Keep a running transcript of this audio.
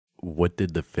What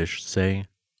did the fish say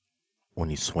when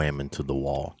he swam into the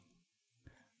wall?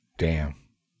 Damn.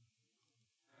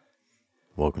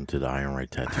 Welcome to the Iron Right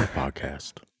Tattoo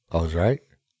Podcast. I was right.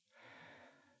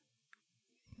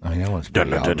 I mean, that one's Dun,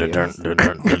 pretty dun, dun, obvious. dun,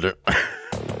 dun, dun, dun, dun.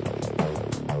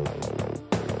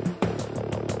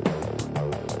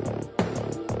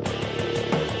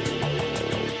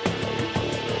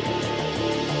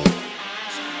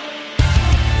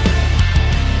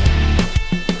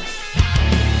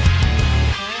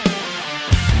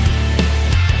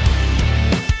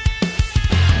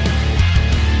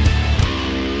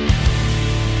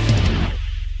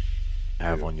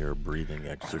 Have on your breathing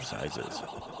exercises.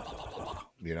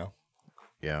 You know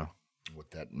Yeah.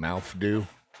 what that mouth do?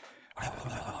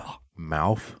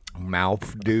 Mouth?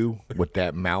 Mouth do? What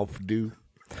that mouth do?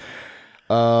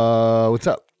 What's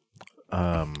up?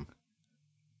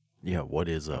 Yeah, what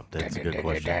is up? That's a good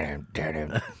question.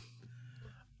 question.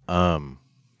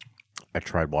 I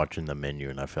tried watching The Menu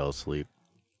and I fell asleep.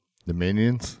 The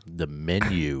Minions? The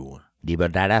Menu.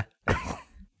 Debo Dada?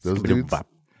 Those dudes?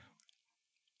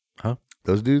 Huh?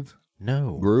 Those dudes?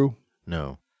 No. Gru?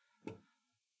 No.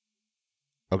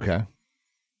 Okay.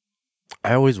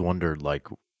 I always wondered, like,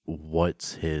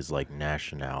 what's his, like,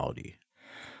 nationality?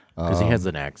 Because he has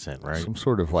an accent, right? Some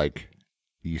sort of like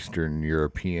Eastern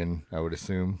European, I would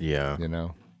assume. Yeah. You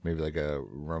know, maybe like a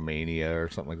Romania or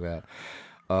something like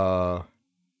that.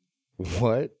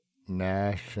 What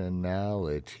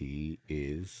nationality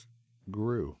is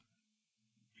Gru?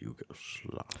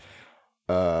 Yugoslav.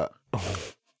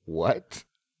 What?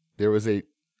 There was a.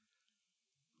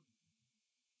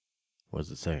 What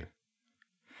does it say?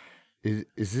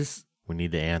 Is this? We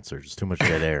need the answer. There's too much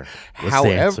dead air. What's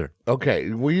However, the answer? okay.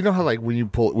 Well, you know how like when you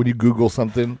Google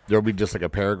something, there'll be just like a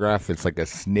paragraph. It's like a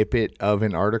snippet of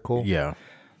an article. Yeah.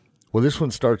 Well, this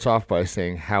one starts off by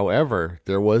saying, however,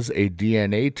 there was a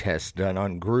DNA test done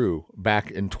on Gru back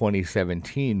in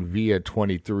 2017 via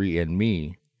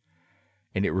 23andMe,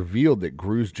 and it revealed that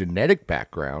Gru's genetic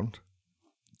background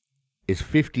is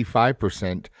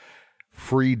 55%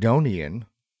 Freedonian,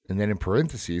 and then in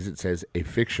parentheses it says a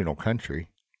fictional country,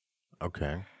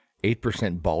 Okay.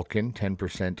 8% Balkan,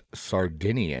 10%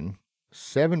 Sardinian,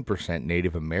 7%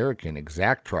 Native American,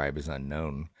 exact tribe is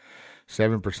unknown,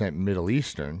 7% Middle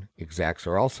Eastern, exacts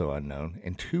are also unknown,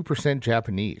 and 2%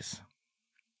 Japanese.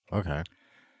 Okay.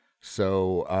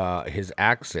 So his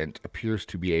accent appears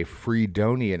to be a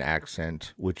Freedonian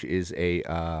accent, which is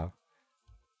a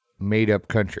made-up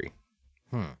country.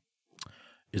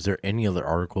 Is there any other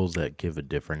articles that give a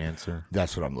different answer?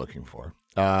 That's what I'm looking for.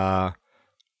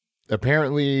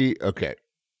 Apparently, okay.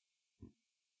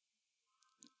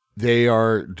 They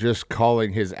are just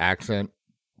calling his accent,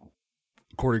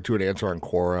 according to an answer on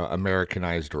Quora,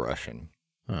 Americanized Russian.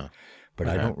 Huh. But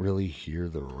I Okay. don't really hear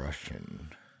the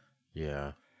Russian.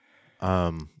 Yeah.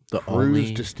 The Gru's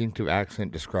only distinctive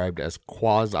accent described as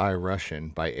quasi-Russian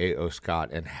by A.O. Scott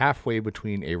and halfway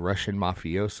between a Russian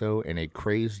mafioso and a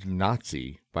crazy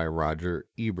Nazi by Roger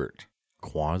Ebert.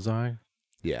 quasi,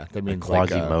 Yeah, that like means like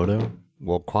Quasimodo.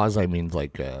 well, quasi means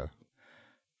like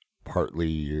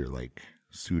partly or like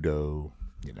pseudo,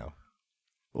 you know.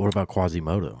 What about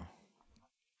Quasimodo?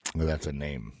 Well, that's a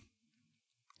name.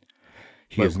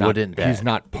 He But is not. wouldn't that He's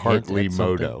not hint partly at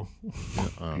something? modo.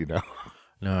 You know,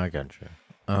 No, I got you.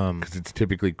 because it's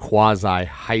typically quasi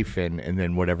hyphen and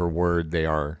then whatever word they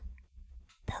are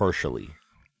partially.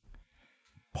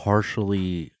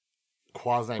 Partially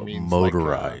Quasi means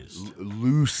motorized. like,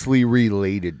 loosely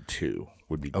related to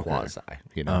would be quasi.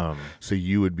 You know, so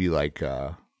you would be like,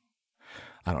 I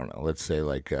don't know. Let's say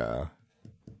like,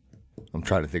 I'm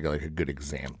trying to think of like a good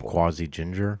example. quasi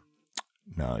ginger,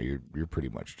 No, you're pretty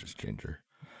much just ginger.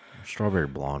 strawberry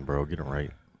blonde, bro. Get it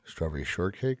right. Strawberry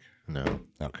shortcake. No.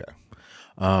 Okay.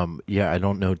 Yeah, I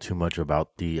don't know too much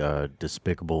about the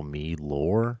Despicable Me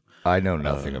lore. I know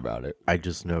nothing about it. I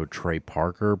just know Trey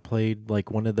Parker played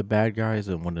like one of the bad guys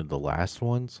in one of the last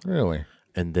ones. Really?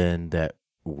 And then that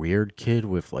weird kid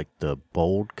with like the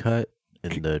bold cut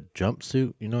and the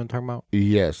jumpsuit, you know what I'm talking about?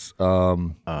 Yes.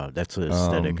 That's an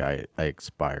aesthetic I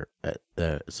aspire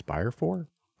for.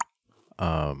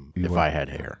 If I had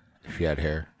hair. If you had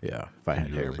hair. Yeah, if I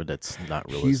had hair, Really? but that's not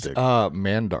He's realistic.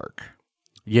 Mandark.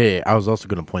 Yeah, I was also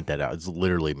going to point that out. It's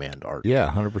literally Mandark.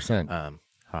 Yeah, 100%. Ha,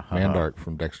 ha, Mandark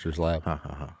from Dexter's Lab. ha,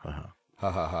 ha, ha, ha, ha.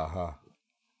 Ha ha ha ha.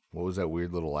 What was that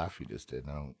weird little laugh you just did?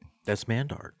 I don't. That's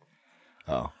Mandark.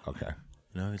 Oh, okay.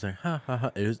 You know, he's like, ha, ha,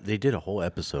 ha. They did a whole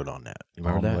episode on that. You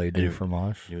remember that? Omelette And du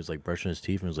fromage. he was like brushing his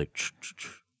teeth and was like, ch, ch, ch,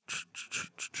 ch,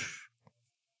 ch, ch, ch.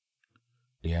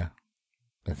 Yeah,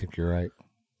 I think you're right.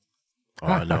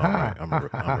 Oh, no, I'm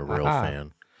a real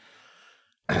fan.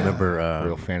 Remember?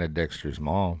 Real fan of Dexter's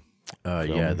mom.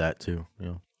 Yeah, that too.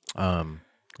 Yeah.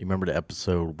 You remember the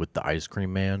episode with the ice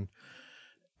cream man,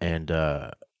 and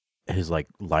his like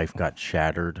life got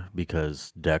shattered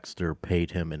because Dexter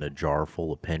paid him in a jar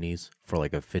full of pennies for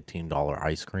like a $15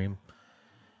 ice cream.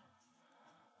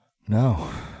 No,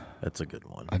 That's a good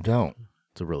one. I don't.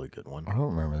 It's a really good one. I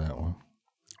don't remember that one.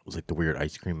 It was like the weird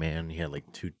ice cream man. He had like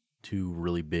two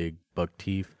really big buck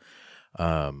teeth.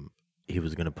 He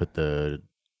was gonna put the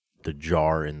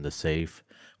jar in the safe,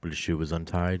 but his shoe was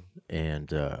untied, and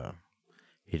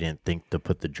he didn't think to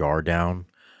put the jar down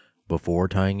before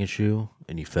tying his shoe,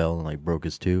 and he fell and like broke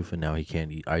his tooth, and now he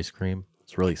can't eat ice cream.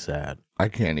 It's really sad. I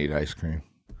can't eat ice cream.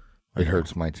 It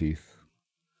hurts my teeth.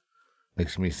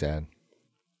 Makes me sad.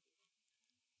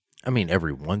 I mean,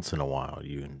 every once in a while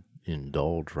you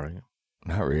indulge, right?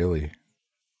 Not really.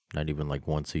 Not even like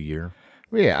once a year.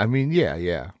 Yeah, I mean,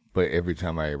 yeah. But every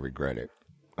time I regret it.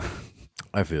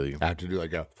 I feel you. I have to do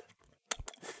like a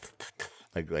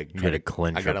You gotta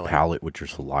clench your palate with your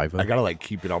saliva. I gotta like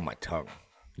keep it on my tongue,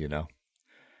 you know?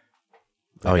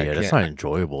 Oh yeah, that's not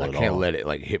enjoyable at all. I can't let it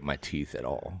like hit my teeth at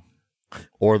all.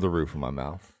 Or the roof of my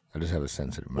mouth. I just have a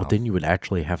sensitive mouth. Well, then you would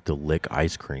actually have to lick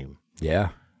ice cream. Yeah.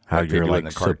 How like you're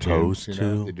like cartoons, supposed you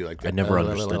know? to. They do like I never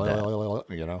understood that.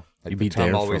 You know? Like You'd the be tongue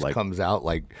there always for like comes out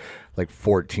like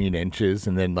 14 inches,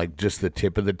 and then like just the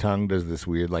tip of the tongue does this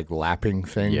weird like lapping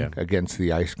thing against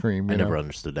the ice cream. I never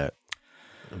understood that.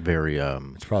 Very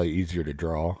It's probably easier to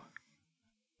draw.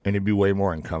 And it'd be way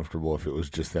more uncomfortable if it was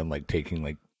just them like taking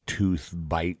like tooth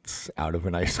bites out of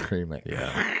an ice cream. Like,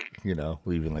 you know,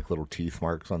 leaving like little teeth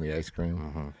marks on the ice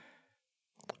cream.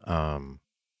 Mm-hmm.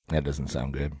 That doesn't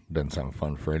sound good. Doesn't sound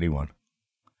fun for anyone.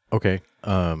 Okay.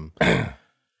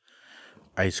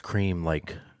 Ice cream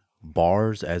like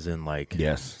bars, as in like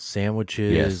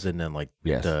sandwiches, and then like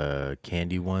the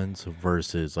candy ones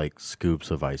versus like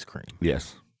scoops of ice cream.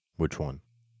 Yes. Which one?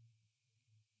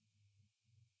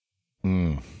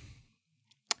 I'm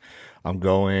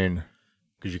going,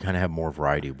 because you kind of have more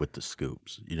variety with the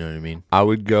scoops. You know what I mean? I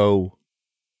would go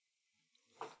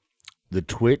the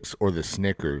Twix or the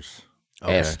Snickers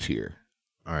S tier.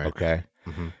 All right. Okay.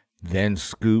 Mm-hmm. Then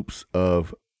scoops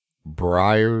of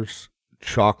Breyers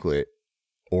chocolate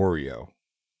Oreo.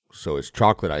 So it's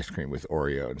chocolate ice cream with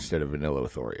Oreo instead of vanilla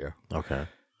with Oreo. Okay.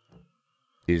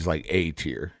 Is like A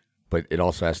tier. But it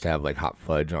also has to have like hot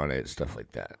fudge on it, stuff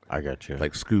like that. I got you.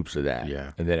 Like scoops of that.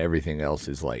 Yeah. And then everything else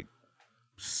is like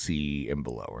C and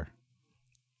below.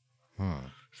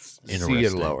 C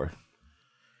and lower.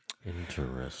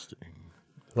 Interesting.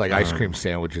 Like ice cream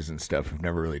sandwiches and stuff have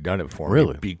never really done it for me.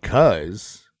 Really?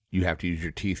 Because you have to use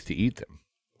your teeth to eat them.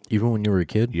 Even when you were a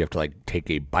kid? You have to like take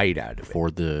a bite out of it.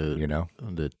 For the, you know?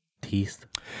 The teeth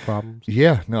problems?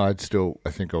 Yeah. No, I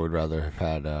think I would rather have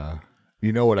had,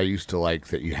 you know what I used to like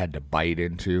that you had to bite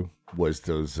into was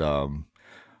those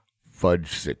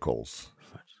fudgesicles.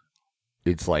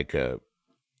 It's like a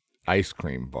ice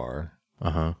cream bar.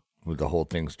 With the whole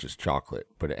thing's just chocolate,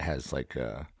 but it has like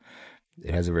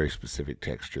it has a very specific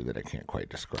texture that I can't quite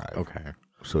describe. Okay.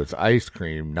 So it's ice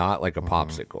cream, not like a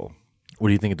popsicle. What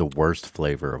do you think the worst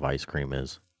flavor of ice cream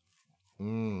is?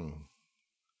 For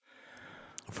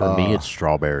me, it's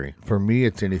strawberry. For me,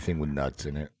 it's anything with nuts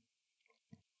in it.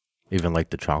 Even like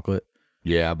the chocolate?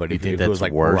 Yeah, but if it was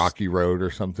like Rocky Road or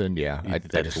something,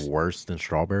 that's worse than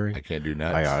strawberry? I can't do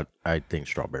nuts. I think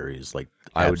strawberry is like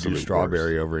I would do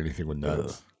strawberry over anything with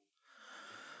nuts.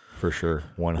 For sure.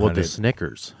 100. Well, the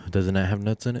Snickers, doesn't that have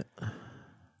nuts in it?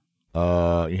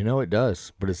 You know it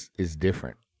does, but it's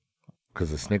different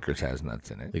because the Snickers has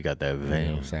nuts in it. They got that vein. You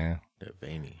know what I'm saying? That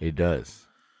veiny. It does.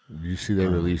 You see they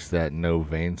released that no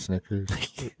vein Snickers,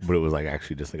 but it was like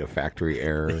actually just like a factory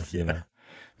error. You know,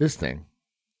 this thing.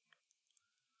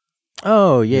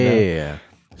 Oh yeah.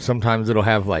 Sometimes it'll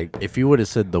have like if you would have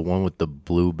said the one with the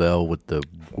blue bell with the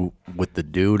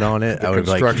dude on it, I would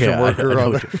like worker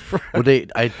on it. Well,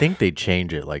 I think they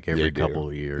change it like every couple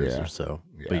of years or so.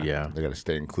 Yeah. But yeah, they got to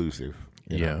stay inclusive.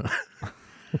 You know?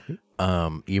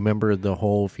 You remember the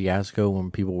whole fiasco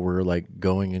when people were like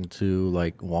going into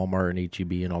like Walmart and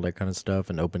HEB and all that kind of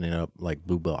stuff and opening up like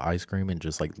Blue Bell ice cream and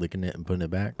just like licking it and putting it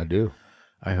back? I do.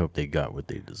 I hope they got what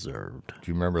they deserved.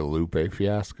 Do you remember Lupe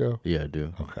fiasco? Yeah, I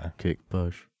do. Okay. Kick,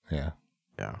 push. Yeah.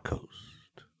 Coast.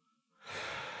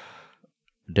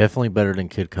 Definitely better than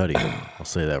Kid Cudi. I'll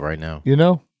say that right now. You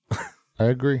know, I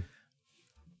agree.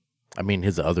 I mean,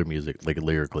 his other music, like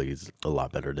lyrically, is a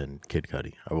lot better than Kid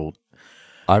Cudi.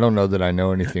 I don't know that I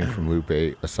know anything from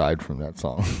Lupe aside from that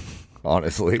song.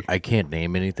 Honestly, I can't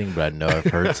name anything, but I know I've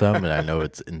heard some, and I know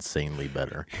it's insanely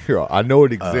better. Yeah, I know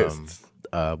it exists.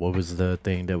 What was the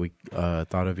thing that we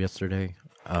thought of yesterday?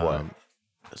 What?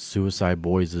 Suicide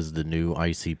Boys is the new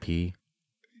ICP.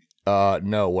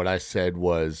 No, what I said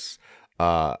was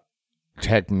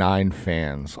Tech Nine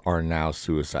fans are now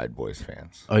Suicide Boys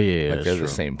fans. Oh yeah, Like that's they're true.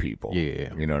 the same people.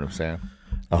 Yeah. You know what I'm saying?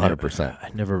 100%.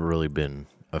 I've never really been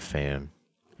a fan.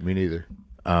 Me neither.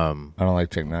 I don't like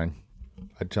Tech Nine.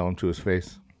 I'd tell him to his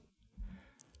face.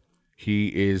 He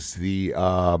is the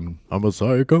I'm a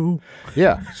psycho.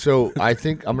 yeah. So I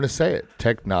think I'm gonna say it.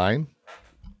 Tech Nine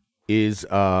is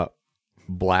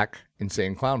Black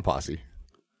Insane Clown Posse.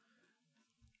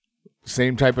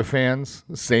 Same type of fans,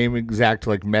 same exact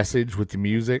like message with the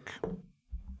music.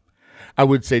 I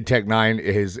would say Tech Nine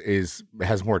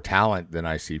has more talent than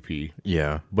ICP,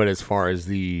 Yeah. but as far as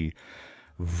the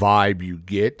vibe you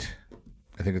get,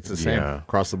 I think it's the same Yeah.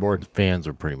 across the board. Fans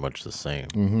are pretty much the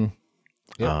same.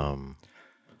 Yeah.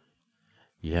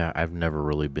 Yeah, I've never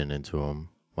really been into him.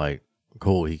 Like,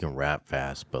 cool, he can rap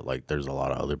fast, but like, there's a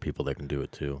lot of other people that can do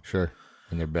it too. Sure,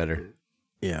 and they're better.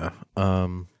 Yeah.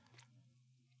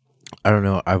 I don't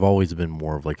know. I've always been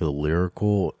more of like a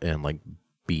lyrical and like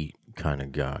beat kind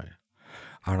of guy.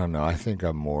 I don't know. I think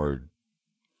I'm more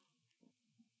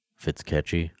If it's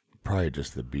catchy. probably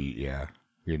just the beat. Yeah,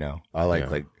 you know, I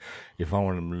like if I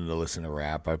wanted to listen to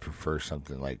rap, I prefer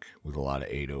something like with a lot of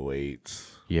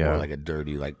 808s. Yeah. or like a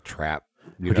dirty like trap.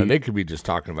 You know, they could be just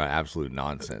talking about absolute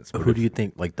nonsense. But Who do you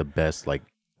think like the best like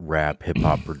rap hip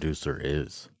hop producer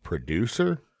is?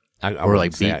 producer I Or wouldn't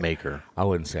like say beat maker? I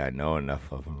wouldn't say I know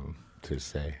enough of them to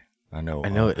say. I know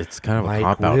It's kind of a Mike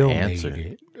cop out Will answer. made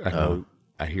it. I know.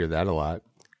 I hear that a lot.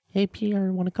 Hey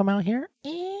Pierre, want to come out here?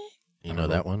 You know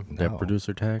that one? That no.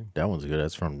 producer tag? That one's good.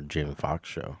 That's from the Jamie Foxx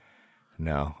show.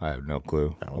 No, I have no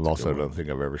clue. I one's a also good don't think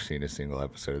I've ever seen a single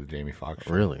episode of the Jamie Foxx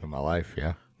show Really? in my life.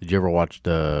 Yeah, Did you ever watch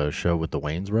the show with the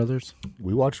Wayans brothers?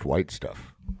 we watched white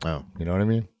stuff. Oh, You know what I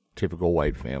mean? Typical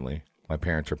white family. My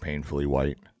parents are painfully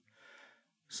white,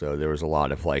 so there was a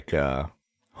lot of like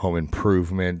Home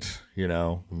Improvement. You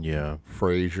know, yeah.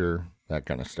 Frasier, that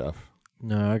kind of stuff.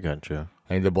 No, I got you.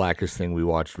 I think the blackest thing we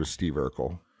watched was Steve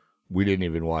Urkel. We didn't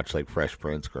even watch like Fresh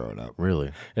Prince growing up.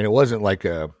 Really? And it wasn't like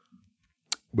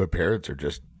my parents are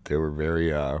just, they were very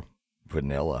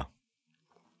vanilla.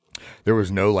 There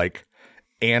was no like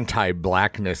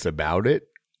anti-blackness about it.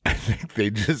 I think they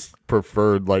just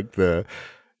preferred like the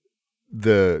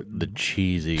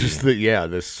cheesy. just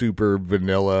the super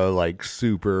vanilla, like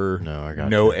super No, I got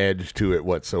no you. edge to it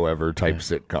whatsoever type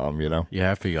sitcom, you know?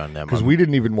 Yeah, I feel you on that. Because we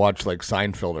didn't even watch like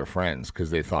Seinfeld or Friends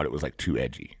because they thought it was like too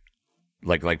edgy.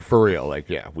 Like for real, like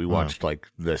yeah, we watched like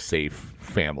the safe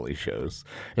family shows,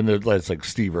 and it's like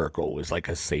Steve Urkel was like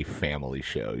a safe family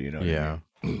show, you know? What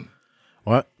I mean? Yeah.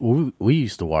 What we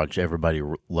used to watch Everybody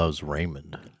Loves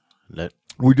Raymond. That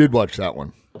We did watch that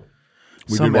one.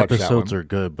 We some did watch that episodes one. are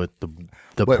good, but the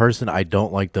But- person I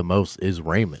don't like the most is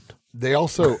Raymond. They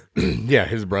also, yeah,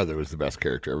 his brother was the best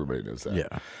character. Everybody knows that.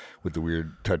 Yeah. With the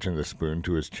weird touching the spoon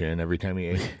to his chin every time he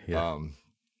ate.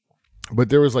 But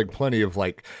there was like plenty of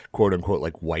like quote unquote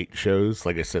like white shows,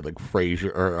 like I said, like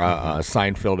Frasier or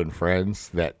Seinfeld and Friends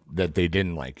that they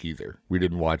didn't like either. We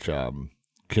didn't watch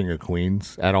King of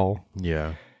Queens at all.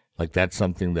 Yeah. Like that's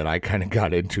something that I kind of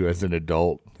got into as an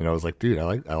adult, and I was like, dude,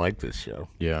 I like this show.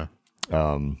 Yeah.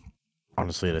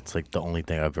 Honestly, that's like the only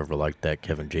thing I've ever liked that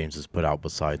Kevin James has put out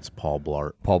besides Paul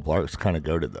Blart. Paul Blart's kind of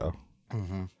goated though.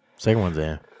 Second one's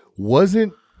in.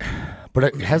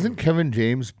 But hasn't Kevin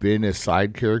James been a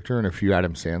side character in a few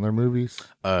Adam Sandler movies?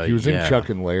 He was yeah. in Chuck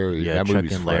and Larry. Yeah, that Chuck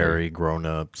movie's and funny. Larry, Grown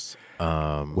Ups.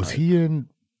 Was he in?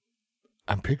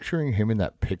 I'm picturing him in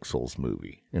that Pixels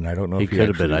movie, and I don't know He if he could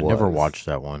have been. I actually never was. watched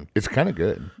that one. It's kind of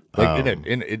good. Like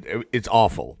it's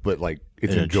awful, but like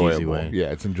it's In a cheesy enjoyable. way. Yeah,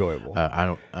 it's enjoyable.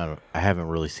 I haven't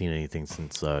really seen anything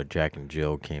since Jack and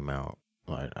Jill came out.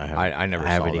 I never I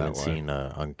saw haven't that even one. seen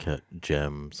Uncut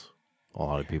Gems. A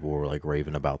lot of people were like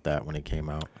raving about that when it came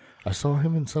out. I saw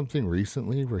him in something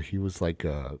recently where he was like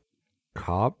a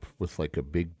cop with like a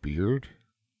big beard.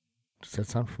 Does that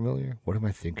sound familiar? What am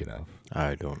I thinking of?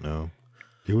 I don't know.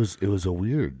 It was a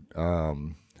weird. How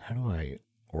do I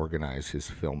organize his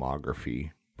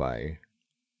filmography by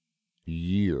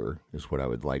year? Is what I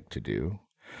would like to do.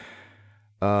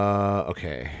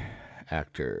 Okay,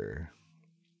 actor.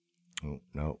 Oh,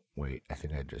 no, wait. I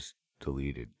think I just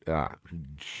deleted.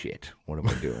 Shit. What am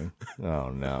I doing? Oh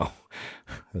no.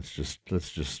 Let's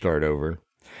just start over.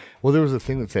 Well, there was a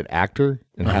thing that said actor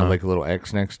and had like a little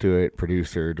X next to it,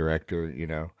 producer, director, you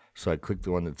know. So I clicked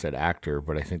the one that said actor,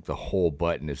 but I think the whole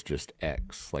button is just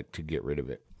X, like to get rid of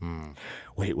it.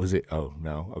 Wait, was it? Oh,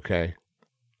 no. Okay.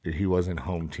 He was in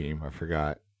Home Team. I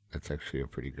forgot. That's actually a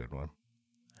pretty good one.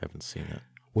 Haven't seen it.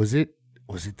 Was it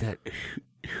that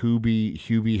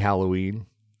Hubie Halloween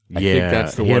I think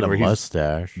that's the he one had where a he's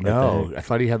mustache. I no. think. I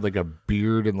thought he had like a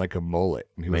beard and like a mullet,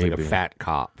 and he was like a Maybe. fat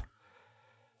cop.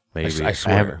 Maybe I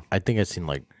swear. I think I've seen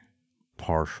like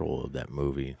partial of that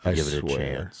movie. I Give it a swear.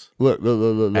 chance. Look.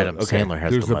 Adam Okay, Sandler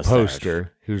has here's the the mustache.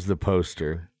 poster. Here's the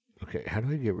poster. Okay, how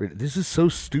do I get rid of this? Is so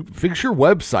stupid. Fix your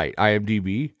website,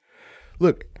 IMDb.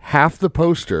 Look, half the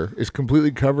poster is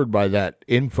completely covered by that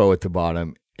info at the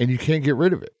bottom, and you can't get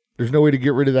rid of it. There's no way to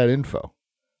get rid of that info.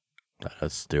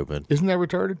 That's stupid. Isn't that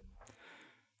retarded?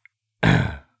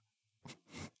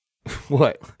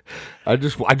 What? I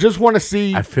just want to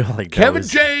see I feel like that Kevin was-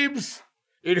 James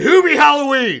in Hubie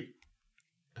Halloween.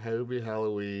 Hubie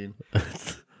Halloween.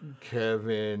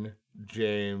 Kevin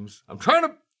James.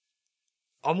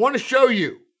 I want to show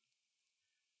you.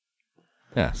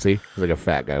 Yeah, see? He's like a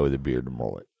fat guy with a beard and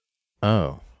mullet.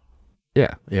 Oh,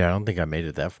 Yeah. yeah. I don't think I made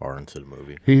it that far into the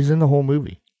movie. He's in the whole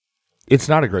movie. It's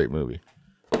not a great movie.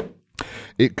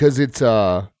 Because it's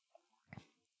Adam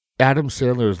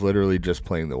Sandler is literally just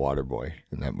playing the water boy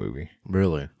in that movie.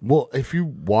 Really? Well, if you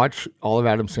watch all of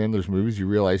Adam Sandler's movies, you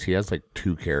realize he has like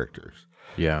two characters.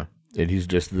 Yeah. And he's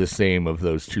just the same of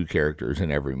those two characters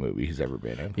in every movie he's ever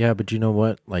been in. Yeah, but you know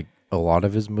what? Like a lot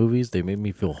of his movies, they made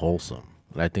me feel wholesome,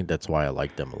 and I think that's why I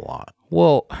like them a lot.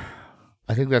 Well,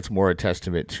 I think that's more a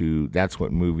testament to that's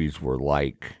what movies were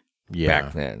like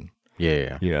back then.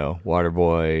 Yeah. You know,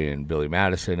 Waterboy and Billy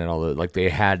Madison and all the like they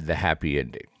had the happy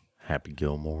ending. Happy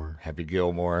Gilmore, Happy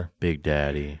Gilmore. Big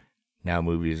Daddy, Now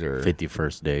movies are 50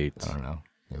 First Dates, I don't know.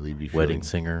 They leave you Wedding feeling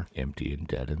Singer. empty and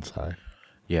dead inside.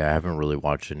 Yeah, I haven't really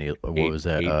watched any. What was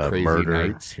that? Eight Crazy Murder.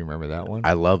 Nights. You remember that one?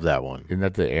 I love that one. Isn't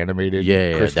that the animated?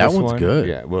 Yeah, Christmas that one's one? good.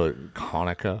 Yeah, well,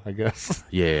 Hanukkah, I guess.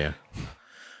 Yeah.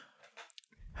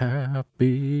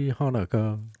 Happy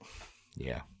Hanukkah.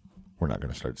 Yeah, we're not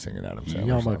going to start singing Adam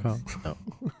Sandler songs. Yarmulke.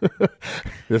 No.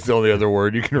 That's the only other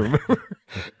word you can remember.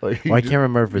 Like, Well, I can't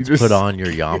remember if it's just- put on your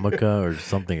yarmulke or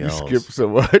something You else. skip so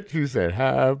much. You said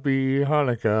Happy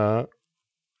Hanukkah,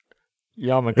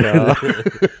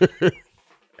 Yarmulke.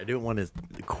 I didn't want to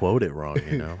quote it wrong,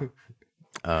 you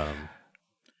know.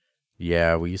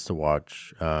 Yeah, we used to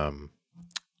watch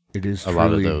It is a lot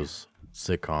of truly- those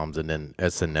sitcoms, and then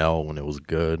SNL when it was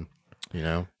good, you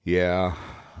know. Yeah,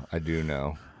 I do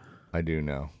know.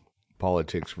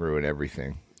 Politics ruin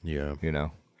everything, Yeah. you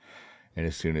know. And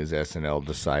as soon as SNL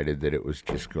decided that it was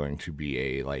just going to be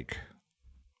a like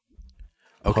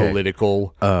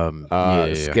political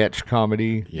Yeah. sketch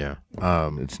comedy, Yeah.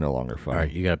 it's no longer All funny.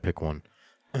 right, you gotta pick one.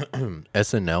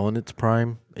 SNL in its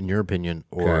prime, in your opinion,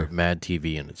 or Okay. Mad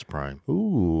TV in its prime?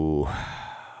 Ooh,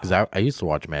 Because I used to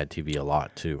watch Mad TV a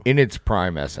lot too. in its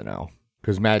prime, SNL,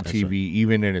 because Mad TV,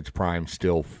 even in its prime,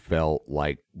 still felt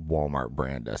like Walmart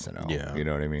brand SNL. Yeah. You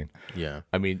know what I mean? Yeah.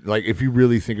 I mean, like if you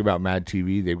really think about Mad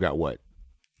TV, they've got what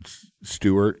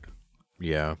Stewart,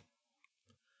 Yeah.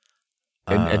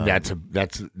 and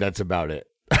that's about it.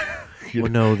 You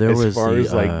Well, know, no, there as was far the,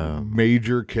 as like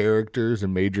major characters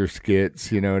and major skits,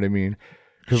 you know what I mean?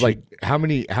 Because like how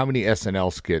many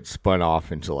SNL skits spun off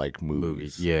into like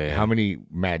movies? Yeah. How many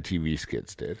Mad TV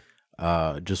skits did?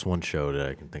 just one show that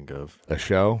I can think of. A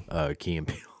show, Key and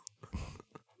Peele.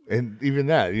 and even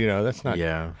that, you know, that's not.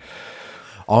 Yeah.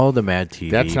 All the Mad TV.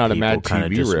 That's not a people Mad kinda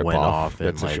TV just ripoff. went off and,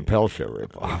 That's a like, Chappelle Show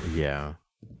ripoff. Yeah.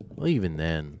 Well, even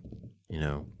then, you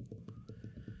know,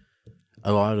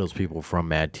 a lot of those people from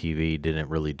Mad TV didn't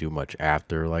really do much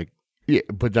after. Like, Yeah,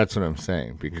 but that's what I'm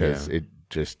saying because Yeah. it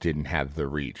just didn't have the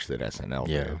reach that SNL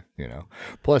Yeah. did. You know,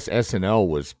 plus SNL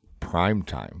was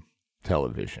primetime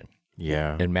television,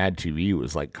 yeah. and Mad TV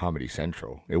was like Comedy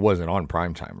Central. It wasn't on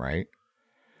primetime, right?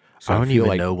 So I don't feel even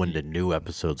like- know when the new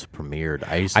episodes premiered.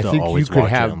 I used I to think you always could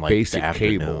watch it have on, like, basic the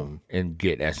cable afternoon. and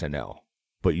get SNL,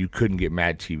 but you couldn't get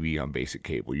Mad TV on basic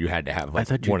cable. You had to have I like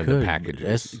thought you one could. of the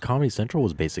packages. Comedy Central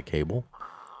was basic cable.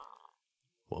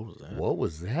 What was that? What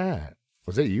was that?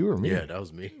 Was that you or me? Yeah, that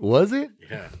was me. Was it?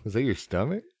 Yeah. Was that your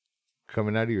stomach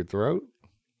coming out of your throat?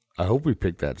 I hope we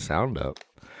picked that sound up.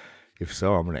 If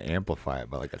so, I'm going to amplify it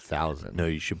by like 1,000. No,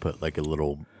 you should put like a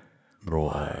little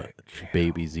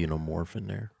baby xenomorph in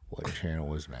there. What channel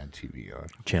was Mad TV on?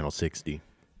 Channel 60.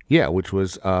 Yeah, which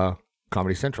was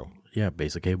Comedy Central. Yeah,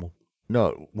 basic cable.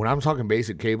 No, when I'm talking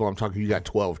basic cable, I'm talking you got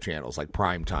 12 channels, like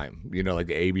prime time. You know, like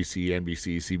the ABC,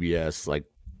 NBC, CBS, like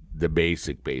the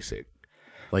basic.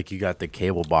 Like you got the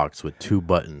cable box with two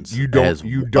buttons. You as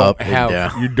don't up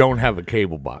and down. have a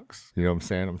cable box. You know what I'm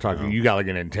saying? I'm talking you got like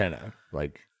an antenna,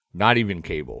 like not even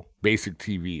cable. Basic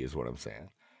TV is what I'm saying.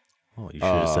 Oh, you should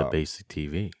have said basic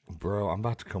TV. Bro, I'm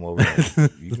about to come over there.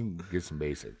 You can get some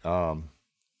basic.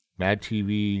 Mad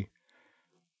TV,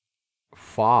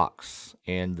 Fox,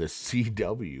 and the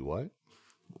CW. What?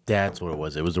 That's what it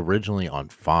was. It was originally on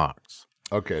Fox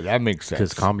Okay, that makes sense.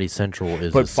 because Comedy Central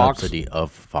is But a Fox- subsidy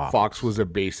of Fox. Fox was a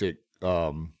basic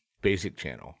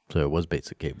channel. So it was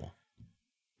basic cable.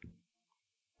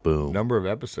 Boom. Number of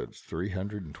episodes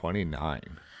 329.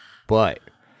 But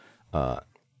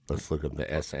let's look up the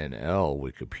SNL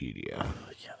Wikipedia.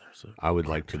 Yeah, there's I would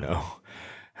like to know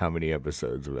how many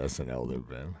episodes of SNL there've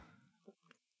been.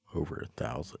 over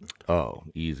 1,000. Oh,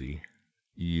 easy.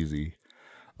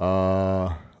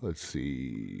 Let's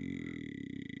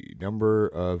see. Number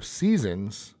of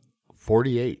seasons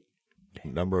 48.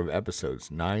 Number of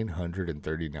episodes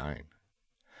 939.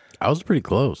 I was pretty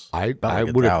close. I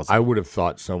like would have 1,000.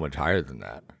 thought so much higher than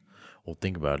that. Well,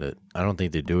 think about it. I don't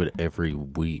think they do it every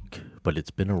week, but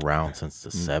it's been around since the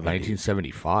 70s.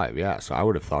 1975, yeah. So I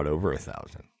would have thought over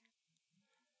 1,000.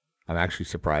 I'm actually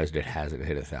surprised it hasn't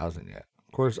hit 1,000 yet.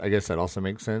 Of course, I guess that also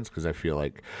makes sense because I feel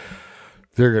like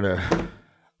they're gonna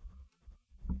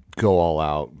go all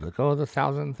out, like, oh, the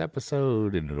 1,000th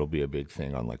episode, and it'll be a big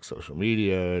thing on like social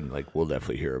media, and like we'll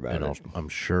definitely hear about And it. I'm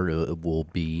sure it will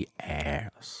be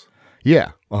ass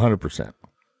Yeah, 100%.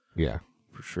 Yeah,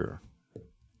 for sure.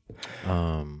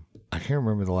 I can't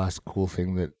remember the last cool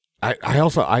thing that I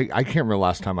can't remember the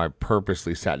last time I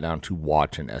purposely sat down to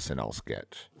watch an SNL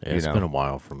sketch. Yeah, it's been a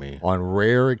while for me. On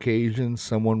rare occasions,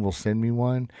 someone will send me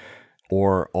one,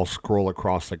 or I'll scroll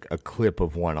across like a clip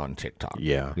of one on TikTok.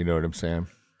 Yeah. You know what I'm saying?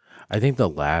 I think the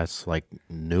last like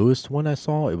newest one I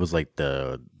saw, it was like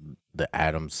the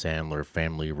Adam Sandler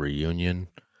family reunion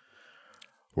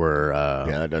where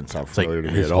Yeah, that doesn't sound it's like familiar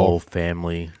to me his at whole all.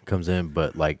 family comes in,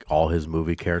 but like all his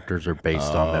movie characters are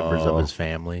based on members of his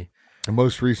family. The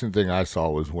most recent thing I saw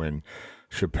was when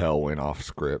Chappelle went off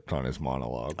script on his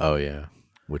monologue, Oh yeah.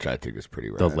 which I think is pretty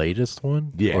rad. The latest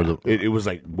one? Yeah, Or it was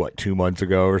like, what, 2 months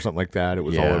ago or something like that? It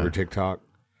was all Yeah. over TikTok.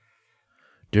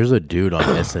 There's a dude on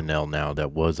SNL now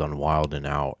that was on Wild and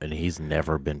Out, and he's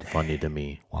never been funny to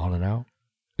me. Wild and Out?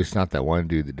 It's not that one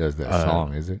dude that does that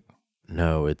song, is it?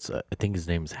 No, it's I think his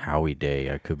name's Howie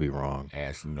Day. I could be wrong.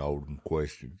 Asking all them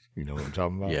questions. You know what I'm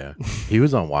talking about? Yeah, he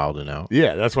was on Wild and Out.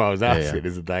 Yeah, that's why I was asking. yeah.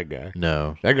 Is it that guy?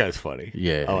 No, That guy's funny.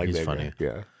 Yeah, I like he's that funny.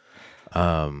 Guy.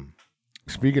 Yeah. um,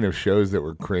 Speaking of shows that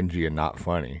were cringy and not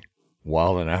funny,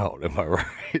 Wild and Out. Am I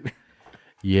right?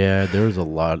 yeah, there was a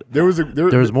lot. there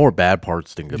was more bad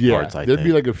parts than good parts. I there'd think.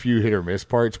 be like a few hit or miss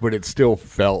parts, but it still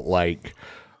felt like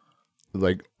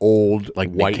old like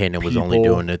white Nick Cannon was only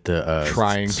people doing it to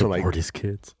trying to, support like, his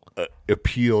kids.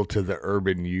 appeal to the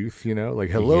urban youth. You know, like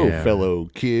hello, Yeah. fellow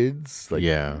kids. Like,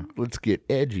 Yeah. let's get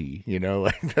edgy. You know,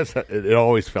 like that's how, it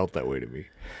always felt that way to me.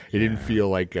 It didn't feel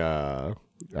like I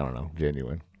don't know,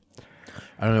 genuine.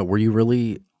 I don't know. Were you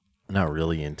really not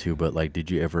really into, but like, did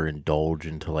you ever indulge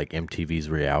into like MTV's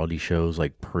reality shows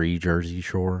like pre Jersey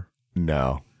Shore?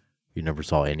 No. You never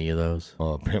saw any of those?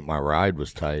 Pimp My Ride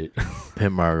was tight.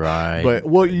 Pimp My Ride. But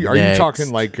are you Next,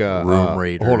 talking like Room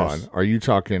Raiders. Hold on. Are you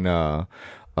talking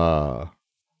Road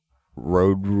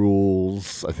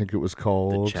Rules, I think it was The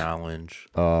called? Challenge.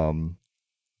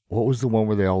 What was the one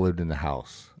where they all lived in the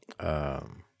house?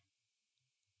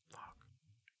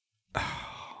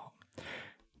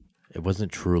 It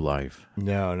wasn't True Life.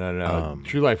 No.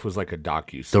 True Life was like a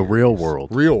docu. The Real World.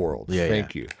 Real World. Yeah,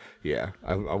 Thank you. Yeah,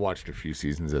 I watched a few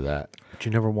seasons of that. But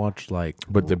you never watched like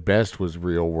But the best was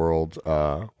Real World.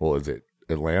 What was it?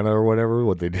 Atlanta or whatever?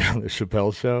 What they did on the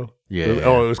Chappelle show? Yeah, It was, yeah.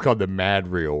 Oh, it was called The Mad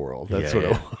Real World. That's Yeah, what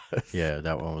yeah. it was. Yeah,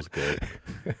 that one was good.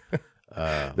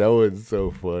 That was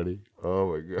so funny.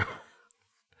 Oh my god.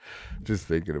 Just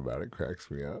thinking about it cracks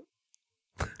me up.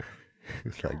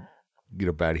 It's like, get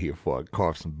up out of here before I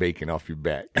carve some bacon off your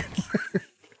back.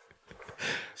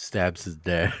 Stabs his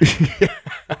dad.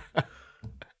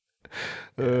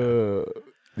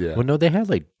 Yeah. Well, no, they had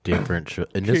like different shows,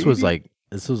 and this was Katie?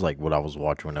 like what I was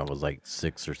watching when I was like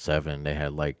 6 or 7. They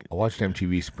had like I watched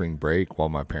MTV Spring Break while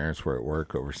my parents were at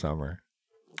work over summer.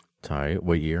 tight.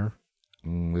 What year?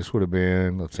 This would have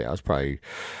been, let's say, I was probably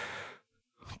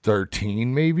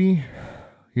 13, maybe.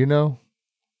 You know?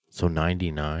 So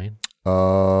 99.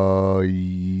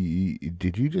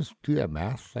 Did you just do that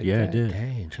math? Like Yeah, I that? did.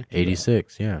 Dang, check it out.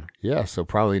 86. Yeah. Yeah, so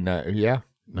probably not. Yeah.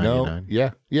 No.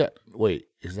 99. Yeah. Wait,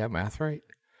 is that math right?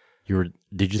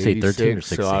 Did you say 13 or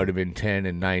 16? So I would have been 10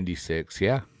 and 96.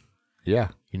 Yeah. Yeah.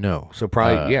 You know. So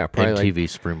probably, probably MTV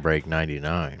Spring Break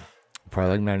 99.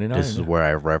 Probably like 99. This is where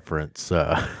I reference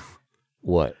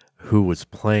what? who was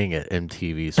playing at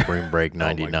MTV Spring Break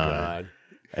 99. Oh my God.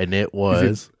 And it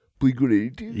was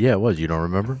Blink-182? yeah, it was. You don't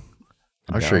remember?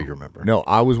 I'm No. sure you remember. No,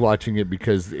 I was watching it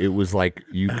because it was like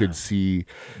you could see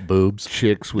Boobs.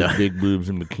 chicks with big boobs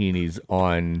and bikinis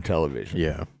on television.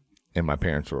 Yeah. And my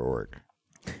parents were at work.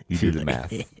 You do the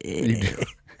math.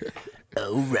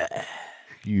 All right.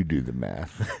 You do the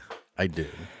math. I did.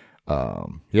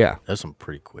 Yeah, That's some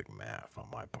pretty quick math on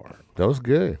my part. that was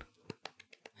good.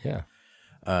 Yeah.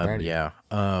 Righty. Yeah.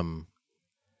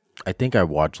 I think I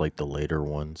watched like the later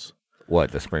ones.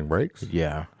 What, the spring breaks?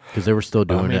 Yeah, because they were still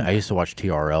doing mean- it. I used to watch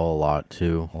TRL a lot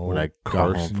too when I got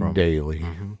home Carson from. Daly.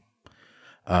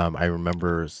 I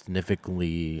remember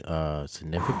significantly.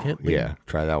 Yeah,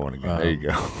 try that one again. There you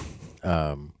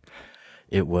go.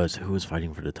 It was who was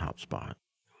fighting for the top spot.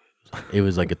 It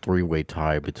was like a 3-way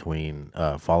tie between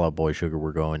Fall Out Boy, Sugar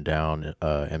We're Going Down,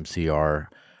 MCR,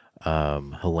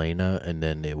 Helena, and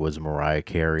then it was Mariah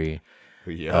Carey.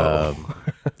 Yo.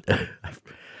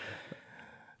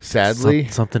 Sadly,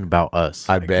 Something About Us.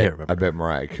 I can't bet remember.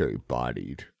 Mariah Carey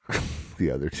bodied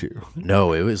the other two.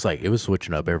 No, it was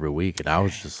switching up every week, and I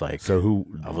was just like, So who?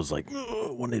 I was like,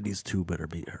 one of these two better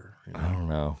beat her. You know? I don't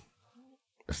know.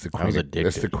 It's the I was queen. That's the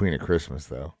addicted. Queen of Christmas,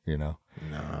 though. You know,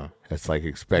 Nah. it's like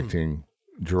expecting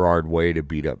Gerard Way to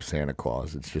beat up Santa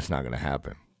Claus. It's just not going to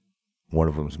happen. One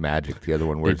of them's magic. The other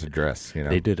one wears a dress. You know,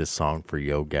 They did a song for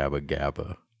Yo Gabba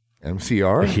Gabba.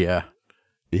 MCR. Yeah.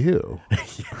 Ew.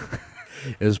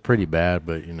 It was pretty bad,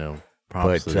 but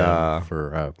props But, to them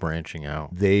for branching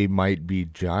out. They might be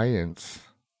giants.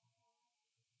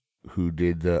 Who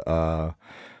did the?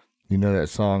 That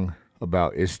song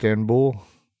about Istanbul?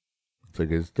 It's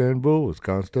like Istanbul, it's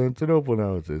Constantinople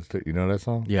now. You know that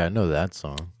song? Yeah, I know that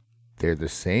song. They're the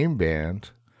same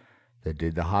band that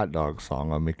did the hot dog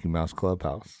song on Mickey Mouse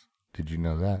Clubhouse. Did you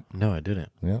know that? No, I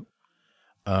didn't. Yep.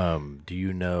 Do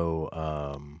you know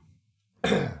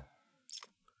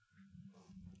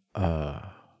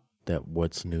that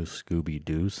What's New Scooby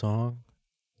Doo song?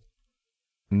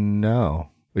 No.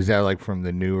 Is that like from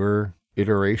the newer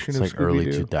iteration It's of like early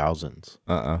Scooby-Doo?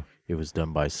 2000s. It was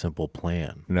done by Simple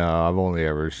Plan. No, I've only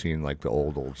ever seen like the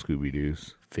old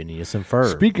Scooby-Doos. Phineas and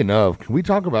Ferb. Speaking of, can we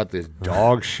talk about this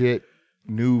dog shit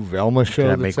new Velma show Can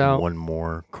I that's make out? one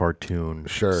more cartoon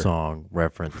Sure. song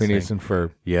reference? Phineas and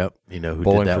Ferb. Yep. You know who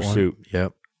Bowling did that for one? Soup.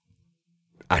 Yep.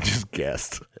 I just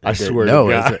guessed. I did- swear no,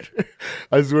 to is God.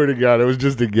 I swear to God, it was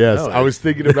just a guess. No, I was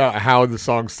thinking about how the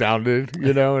song sounded,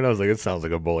 and I was like, it sounds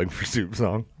like a Bowling for Soup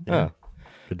song. Yeah.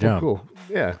 Good job. Cool.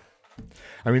 Yeah.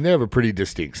 I mean, they have a pretty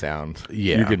distinct sound.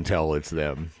 Yeah. You can tell it's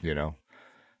them,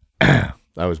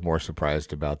 I was more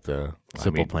surprised about the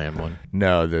Simple Plan one.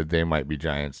 No, that They Might Be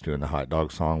Giants doing the hot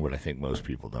dog song, but I think most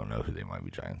people don't know who They Might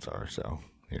Be Giants are. So,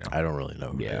 I don't really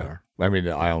know who they are. I mean,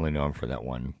 I only know them for that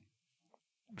one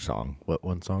song. What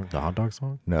one song? The hot dog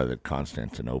song? No, the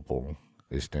Constantinople,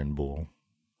 Istanbul,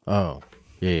 Oh,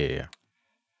 yeah.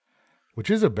 which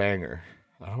is a banger.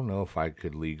 I don't know if I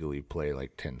could legally play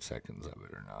like 10 seconds of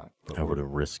it or not. But I wouldn't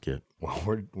risk it. well,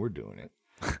 we're doing it.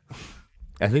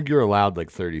 I think you're allowed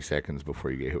like 30 seconds before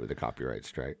you get hit with a copyright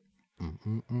strike.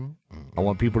 I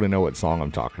want people to know what song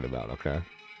I'm talking about, okay?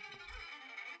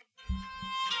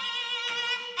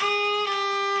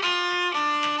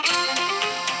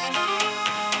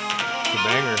 It's a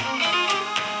banger.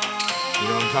 You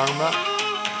know what I'm talking about?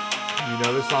 You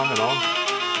know this song at all?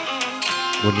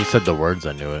 When you said the words,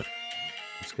 I knew it.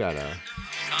 It's got a...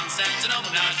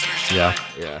 Yeah.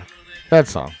 Yeah. That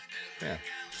song. Yeah.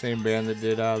 Same band that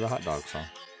did the hot dog song.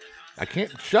 I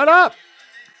can't... Shut up!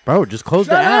 Bro, just close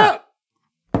the Shut app. up!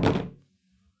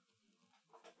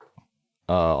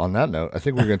 On that note, I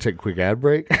think we're going to take a quick ad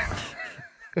break.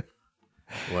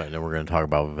 What, and then we're going to talk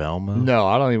about Velma? No,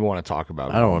 I don't even want to talk about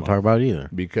it. I don't want to talk about it either.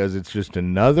 Because it's just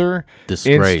another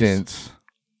Disgrace. instance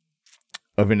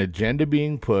of an agenda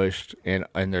being pushed, and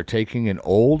they're taking an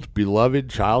old, beloved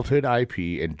childhood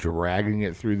IP and dragging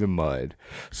it through the mud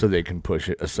so they can push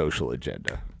a social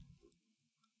agenda.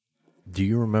 Do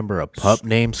you remember a pup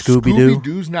named Scooby-Doo?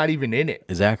 Scooby-Doo's not even in it.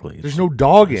 Exactly. There's no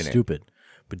dog in it. Stupid.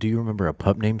 But do you remember a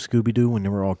pup named Scooby-Doo when they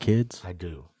were all kids? I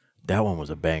do. That one was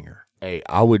a banger. Hey,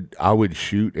 I would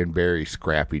shoot and bury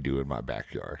Scrappy Doo in my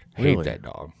backyard. Hate Really? that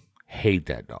dog. Hate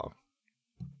that dog.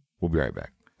 We'll be right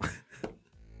back.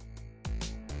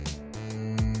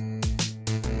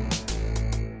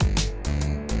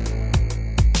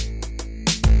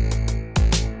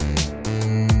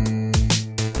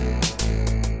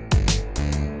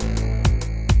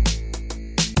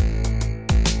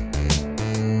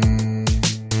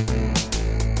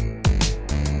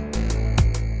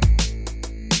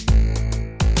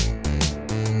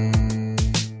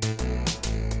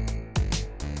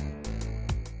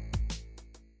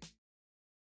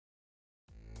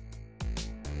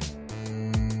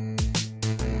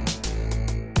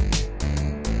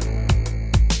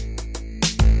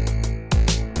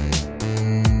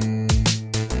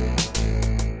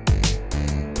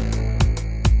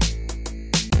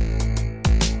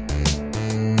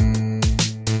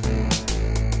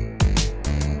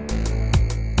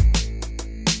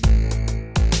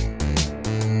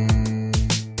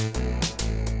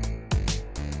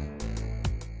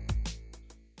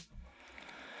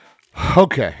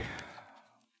 Okay.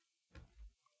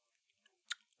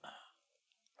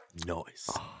 Noise.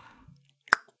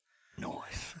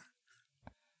 Noise.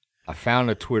 I found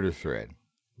a Twitter thread.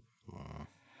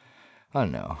 I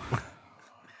know.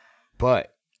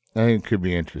 But I think it could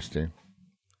be interesting.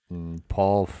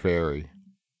 Paul Ferry.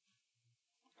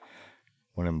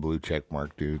 One of them blue check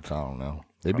mark dudes. I don't know.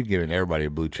 They'd be giving everybody a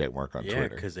blue check mark on Yeah,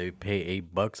 Twitter. because they pay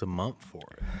 $8 a month for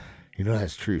it. You know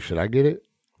that's true. Should I get it?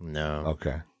 No.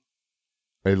 Okay.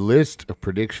 A list of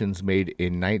predictions made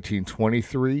in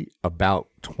 1923 about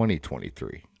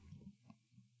 2023.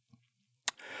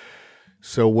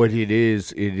 So what it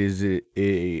is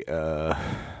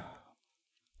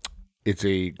it's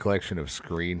a collection of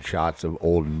screenshots of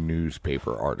old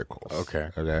newspaper articles.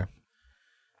 Okay.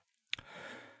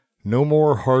 No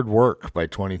more hard work by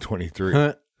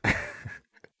 2023.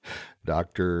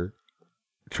 Dr.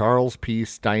 Charles P.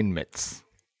 Steinmetz,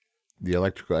 the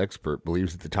electrical expert,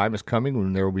 believes that the time is coming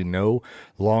when there will be no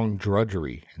long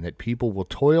drudgery and that people will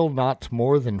toil not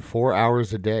more than 4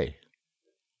 hours a day,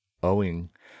 owing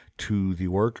to the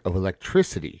work of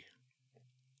electricity.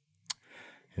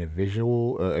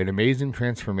 An amazing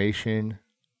transformation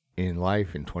in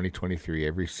life in 2023.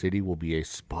 Every city will be a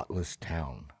spotless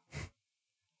town.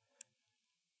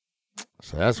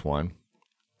 So that's one.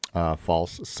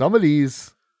 False. Some of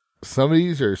these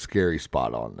are scary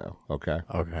spot on though. Okay.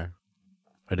 Okay.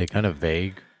 Are they kind of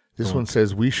vague? This one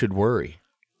says we should worry.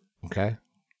 Okay.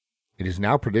 It is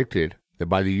now predicted that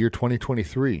by the year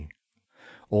 2023,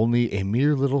 only a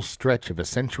mere little stretch of a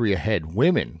century ahead,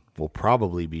 women will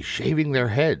probably be shaving their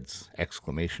heads! !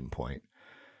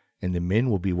 And the men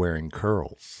will be wearing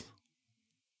curls.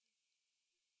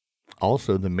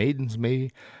 Also, the maidens may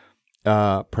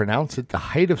pronounce it the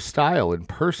height of style and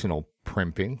personal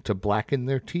primping to blacken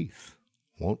their teeth.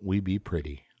 Won't we be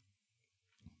pretty?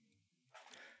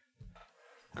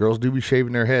 Girls do be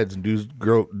shaving their heads,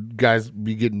 and guys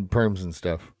be getting perms and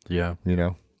stuff. Yeah. You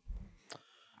know?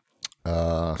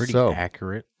 Pretty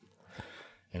accurate.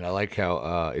 And I like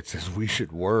how it says we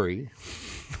should worry.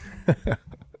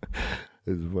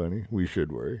 It's funny. We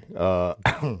should worry.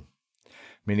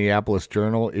 Minneapolis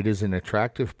Journal. It is an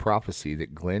attractive prophecy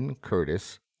that Glenn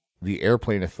Curtis, the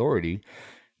airplane authority,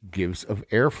 gives of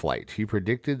air flight. He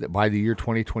predicted that by the year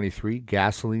 2023,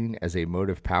 gasoline as a mode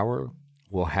of power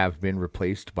will have been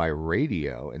replaced by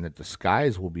radio and that the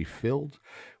skies will be filled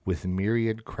with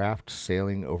myriad craft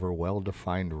sailing over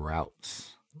well-defined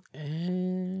routes.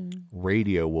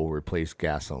 Radio will replace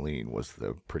gasoline was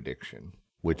the prediction,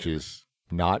 which is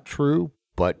not true,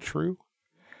 but true.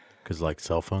 Because like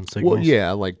cell phone signals? Well,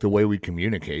 yeah, like the way we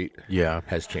communicate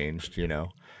has changed, you know.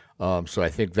 So I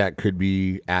think that could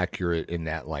be accurate in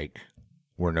that, like,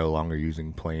 we're no longer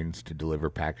using planes to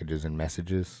deliver packages and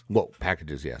messages. Well,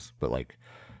 packages, yes, but like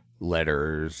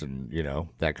letters and, you know,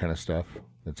 that kind of stuff.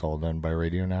 It's all done by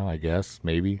radio now, I guess.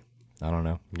 Maybe. I don't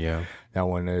know. Yeah. That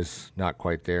one is not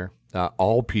quite there.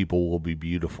 All people will be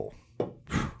beautiful.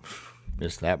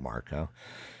 Missed that mark, huh?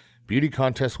 Beauty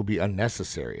contests will be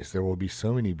unnecessary as there will be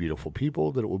so many beautiful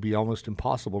people that it will be almost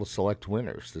impossible to select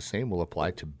winners. The same will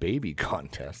apply to baby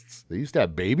contests. They used to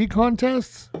have baby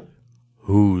contests?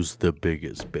 Who's the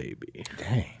biggest baby?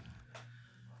 Dang.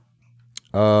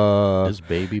 This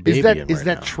baby is that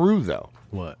now. true though?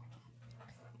 What?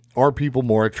 Are people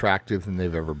more attractive than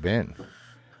they've ever been?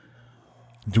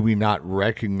 Do we not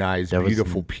recognize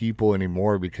beautiful people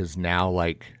anymore because now,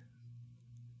 like,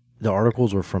 the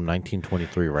articles were from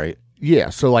 1923, right? Yeah,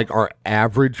 so like our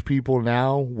average people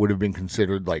now would have been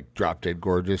considered like drop dead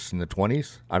gorgeous in the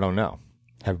 20s. I don't know.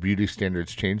 Have beauty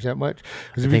standards changed that much?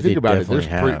 Because if you think about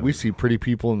it, we see pretty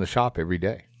people in the shop every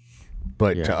day.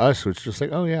 But to us, it's just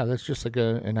like, oh yeah, that's just like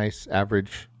a nice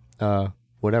average,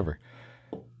 whatever.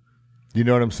 You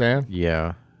know what I'm saying?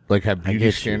 Yeah. Like, have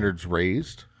beauty standards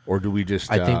raised, or do we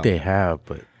just? I think they have,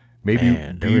 but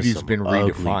maybe beauty's been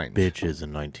redefined. Bitches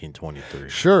in 1923.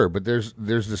 Sure, but there's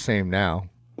the same now.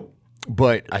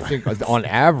 But I think on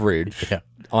average,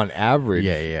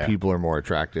 people are more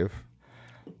attractive.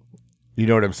 You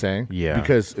know what I'm saying? Yeah.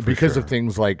 Because of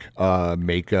things like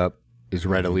makeup is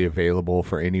readily available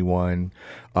for anyone.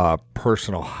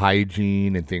 Personal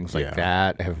hygiene and things like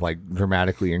that have like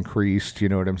dramatically increased. You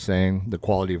know what I'm saying? The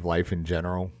quality of life in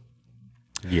general.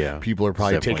 Yeah. People are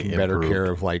probably taking better care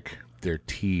of like their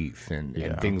teeth and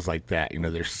things like that. You know,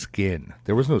 their skin.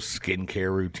 There was no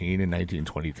skincare routine in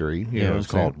 1923. It was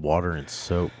called water and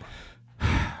soap.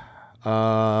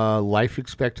 Life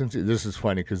expectancy. This is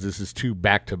funny because this is two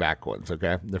back-to-back ones,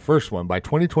 okay? The first one, by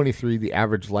 2023, the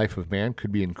average life of man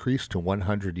could be increased to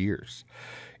 100 years.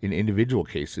 In individual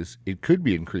cases, it could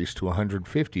be increased to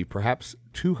 150, perhaps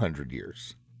 200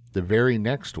 years. The very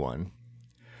next one,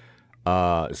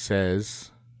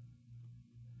 says,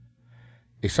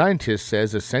 a scientist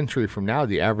says a century from now,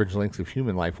 the average length of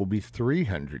human life will be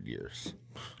 300 years.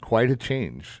 Quite a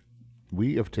change.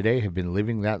 We of today have been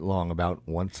living that long about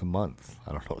once a month.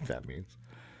 I don't know what that means.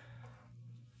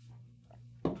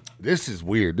 This is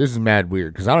weird. This is mad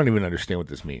weird because I don't even understand what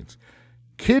this means.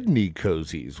 Kidney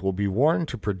cozies will be worn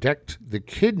to protect the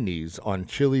kidneys on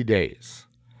chilly days.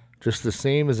 Just the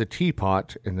same as a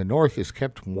teapot in the north is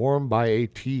kept warm by a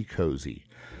tea cozy.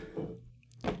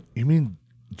 You mean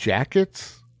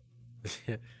jackets?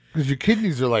 Because your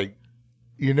kidneys are like,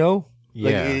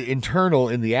 internal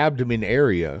in the abdomen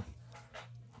area.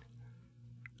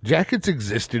 Jackets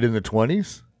existed in the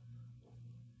 20s?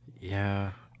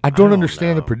 Yeah. I don't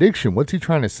understand the prediction. What's he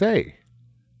trying to say?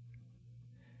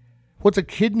 What's a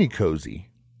kidney cozy?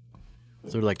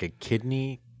 Is there like a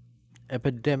kidney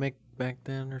epidemic back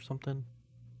then or something?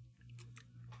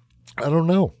 I don't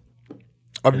know.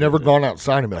 I've never gone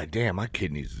outside and been like, damn, my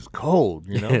kidneys is cold,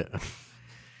 Yeah.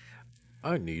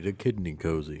 I need a kidney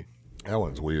cozy. That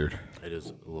one's weird. It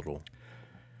is a little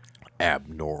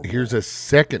abnormal. Here's a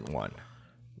second one.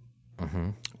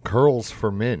 Mm-hmm. Curls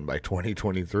for Men by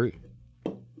 2023.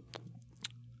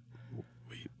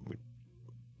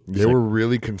 They were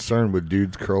really concerned with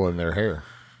dudes curling their hair.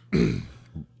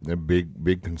 A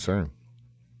big concern.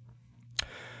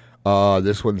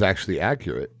 This one's actually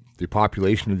accurate. The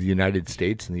population of the United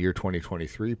States in the year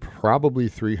 2023, probably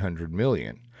 300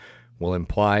 million, will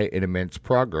imply an immense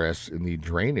progress in the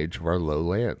drainage of our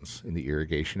lowlands, in the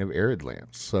irrigation of arid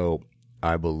lands. So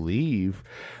I believe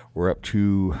we're up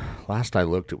to, last I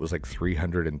looked, it was like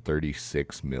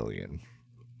 336 million.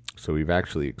 So we've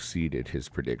actually exceeded his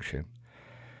prediction.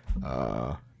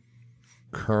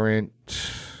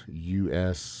 Current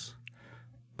U.S.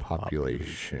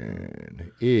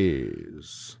 population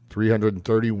is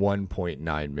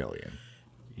 331.9 million.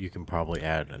 You can probably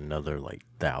add another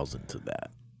 1,000 to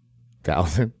that.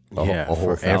 1,000? Yeah, a whole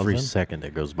for every 1,000? second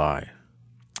that goes by.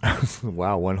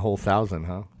 Wow, one whole 1,000,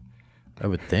 huh? I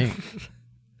would think.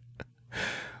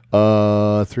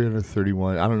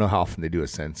 331. I don't know how often they do a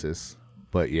census,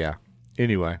 but yeah.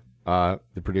 Anyway, the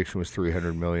prediction was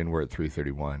 300 million. We're at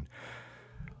 331.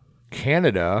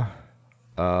 Canada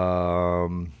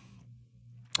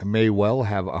may well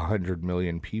have 100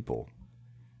 million people.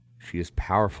 She is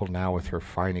powerful now with her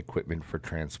fine equipment for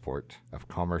transport of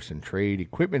commerce and trade,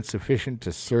 equipment sufficient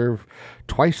to serve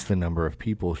twice the number of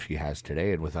people she has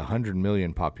today, and with 100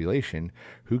 million population,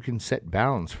 who can set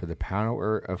bounds for the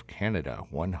power of Canada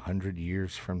 100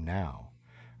 years from now?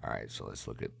 All right, so let's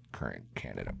look at current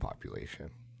Canada population.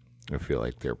 I feel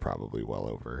like they're probably well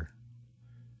over.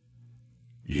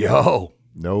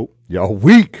 Nope. Y'all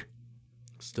weak.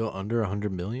 Still under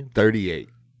 100 million? 38.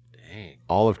 Dang.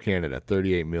 All of Canada,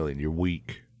 38 million. You're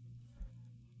weak.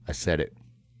 I said it.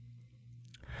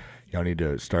 Y'all need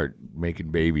to start making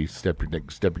babies. Step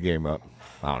your game up.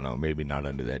 I don't know. Maybe not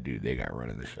under that dude they got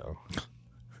running the show.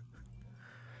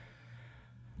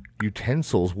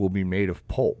 Utensils will be made of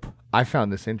pulp. I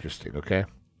found this interesting, okay?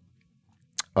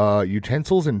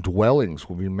 Utensils and dwellings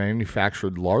will be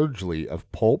manufactured largely of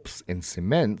pulps and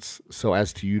cements so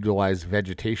as to utilize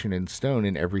vegetation and stone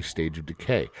in every stage of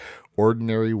decay,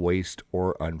 ordinary waste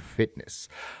or unfitness.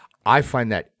 I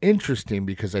find that interesting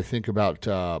because I think about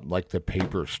the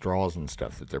paper straws and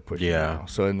stuff that they're pushing now.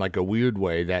 So in a weird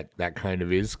way, that kind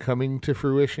of is coming to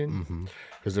fruition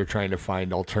because they're trying to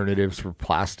find alternatives for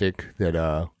plastic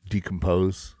that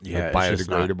decompose,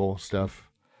 biodegradable stuff.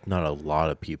 Not a lot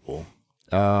of people.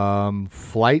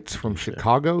 Flights from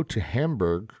Chicago to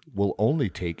Hamburg will only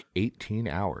take 18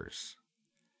 hours.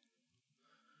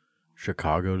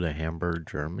 Chicago to Hamburg,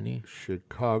 Germany?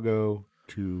 Chicago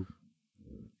to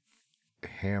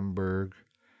Hamburg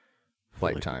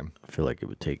flight time. I feel like it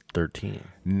would take 13.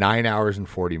 9 hours and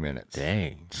 40 minutes.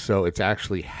 Dang. So it's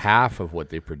actually half of what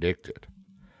they predicted.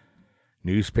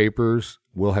 Newspapers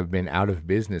will have been out of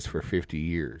business for 50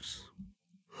 years.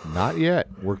 Not yet.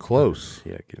 We're close.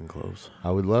 Yeah, getting close.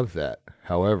 I would love that.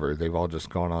 However, they've all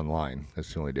just gone online.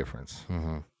 That's the only difference.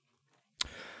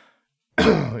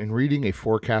 In reading a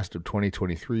forecast of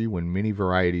 2023, when many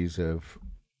varieties of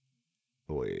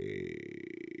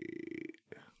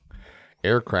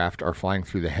aircraft are flying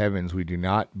through the heavens, we do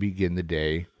not begin the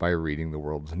day by reading the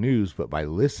world's news, but by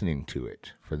listening to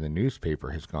it. For the newspaper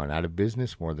has gone out of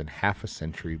business more than half a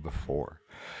century before.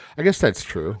 I guess that's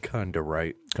true. Kind of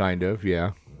right. Kind of,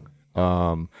 yeah.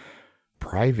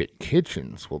 Private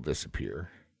kitchens will disappear.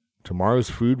 Tomorrow's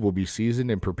food will be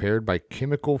seasoned and prepared by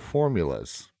chemical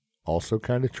formulas. Also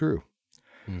kind of true.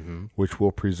 which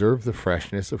will preserve the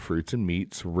freshness of fruits and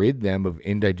meats, rid them of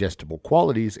indigestible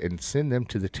qualities, and send them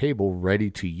to the table ready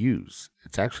to use.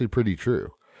 It's actually pretty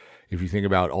true. If you think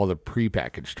about all the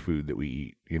prepackaged food that we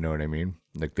eat, you know what I mean?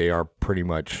 Like they are pretty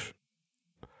much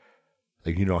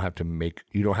like you don't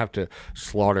have to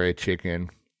slaughter a chicken,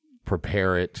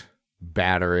 prepare it,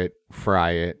 batter it,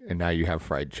 fry it, and now you have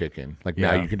fried chicken. Like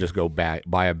now you can just go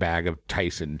buy a bag of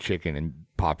Tyson chicken and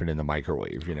pop it in the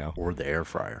microwave, you know? Or the air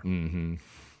fryer. Mm-hmm.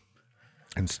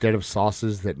 Instead of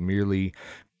sauces that merely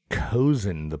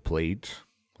cozen the plate,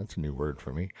 that's a new word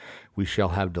for me, we shall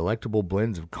have delectable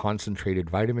blends of concentrated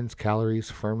vitamins, calories,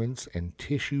 ferments, and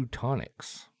tissue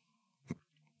tonics.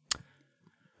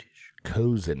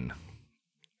 Cozen.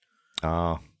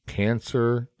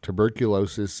 Cancer,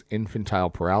 tuberculosis, infantile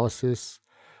paralysis,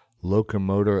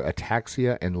 locomotor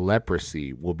ataxia, and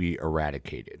leprosy will be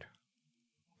eradicated.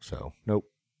 So, nope.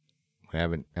 We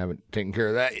haven't taken care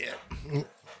of that yet.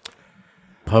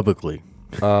 Publicly.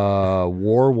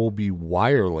 War will be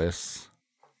wireless,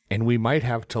 and we might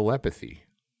have telepathy.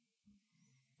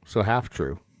 So half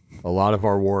true. A lot of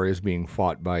our war is being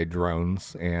fought by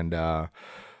drones and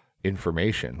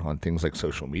information on things like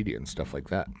social media and stuff like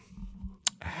that.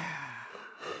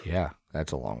 Yeah,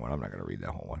 that's a long one. I'm not going to read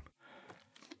that whole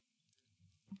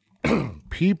one.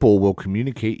 People will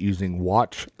communicate using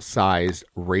watch-sized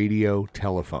radio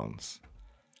telephones.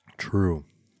 True.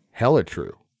 Hella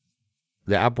true.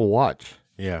 The Apple Watch.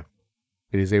 Yeah.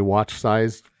 It is a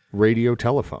watch-sized radio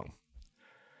telephone.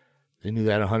 They knew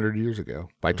that 100 years ago.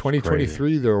 By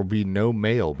 2023, there will be no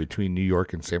mail between New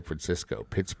York and San Francisco.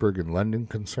 Pittsburgh and London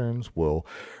concerns will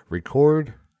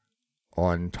record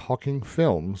on talking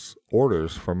films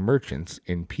orders from merchants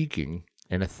in Peking,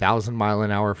 and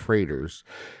 1,000-mile-an-hour freighters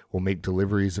will make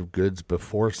deliveries of goods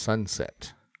before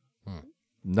sunset.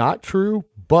 Not true,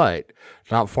 but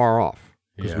not far off.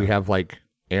 Because we have like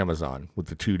Amazon with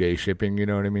the 2-day shipping, you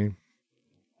know what I mean?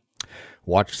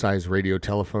 Watch-sized radio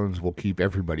telephones will keep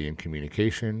everybody in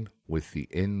communication with the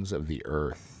ends of the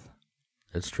earth.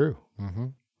 That's true. Mm-hmm.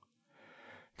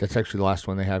 That's actually the last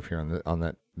one they have here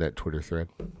on that Twitter thread.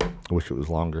 I wish it was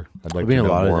longer. I'd like to know a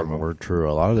lot more of them were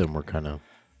true. A lot of them were kind of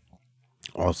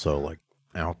also like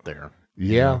out there.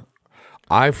 Yeah.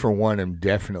 I, for one, am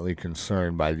definitely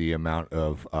concerned by the amount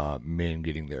of men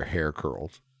getting their hair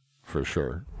curled, for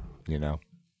sure. You know?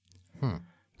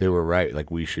 They were right. Like,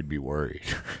 we should be worried.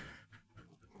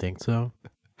 Think so?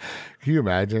 Can you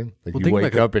imagine? Like, you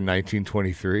wake up in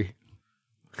 1923.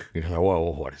 You're like,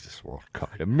 whoa, what is this world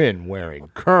coming to? Men wearing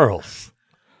curls.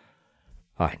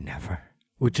 I never.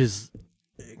 Which is,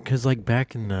 because like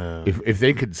back in the... If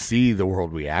they could see the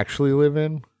world we actually live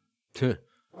in, it'd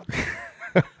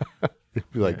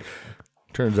be like,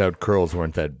 turns out curls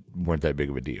weren't that big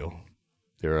of a deal.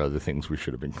 There are other things we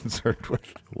should have been concerned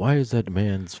with. Why is that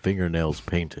man's fingernails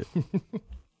painted?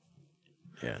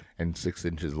 Yeah. And 6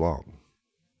 inches long.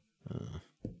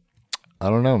 I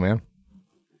don't know, man.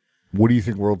 What do you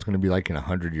think the world's going to be like in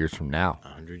 100 years from now?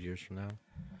 100 years from now?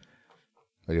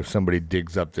 Like if somebody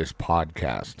digs up this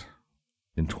podcast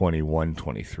in 21,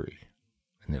 23,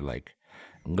 and they're like,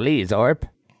 Gleezorp.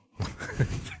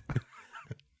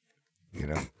 You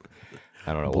know?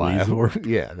 I don't know why.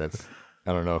 Yeah,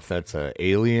 I don't know if that's an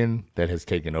alien that has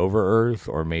taken over Earth,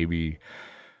 or maybe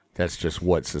that's just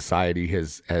what society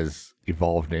has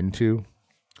evolved into.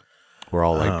 We're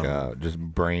all like just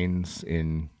brains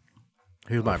in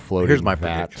here's my vat,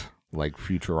 prediction. like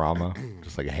Futurama,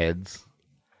 just like heads.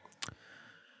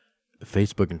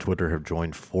 Facebook and Twitter have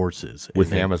joined forces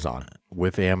with Amazon.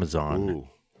 Ooh.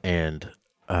 And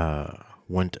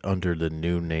went under the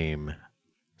new name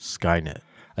Skynet.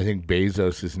 I think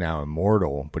Bezos is now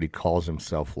immortal, but he calls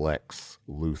himself Lex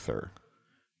Luthor.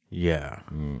 Yeah.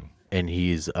 And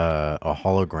he's a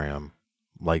hologram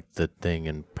like the thing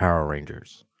in Power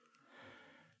Rangers.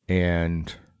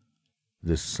 And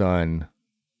the sun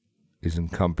is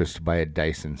encompassed by a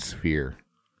Dyson sphere.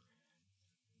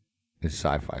 It's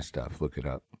sci-fi stuff. Look it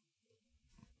up.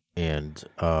 And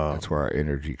that's where our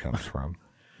energy comes from.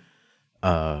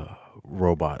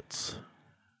 Robots,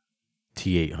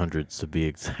 T-800s to be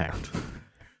exact,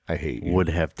 I hate you. would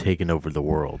have taken over the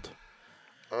world.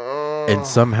 And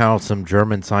somehow some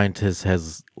German scientist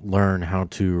has learned how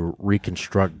to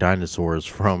reconstruct dinosaurs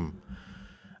from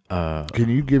Can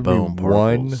you give me bone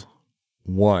particles.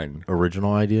 one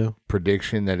Original idea?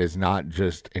 prediction that is not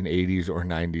just an 80s or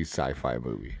 90s sci-fi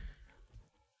movie?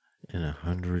 In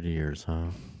 100 years, huh?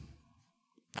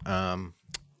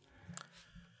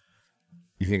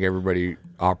 You think everybody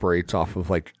operates off of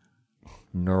like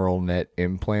neural net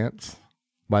implants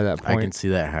by that point? I can see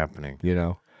that happening. You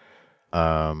know?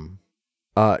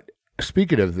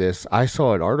 speaking of this, I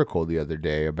saw an article the other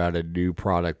day about a new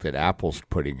product that Apple's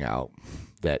putting out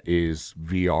that is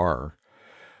VR,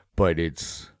 but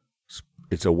it's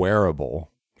a wearable.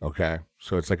 Okay,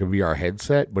 so it's like a VR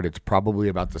headset, but it's probably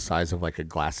about the size of like a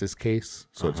glasses case.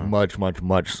 So it's much, much,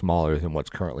 much smaller than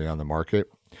what's currently on the market.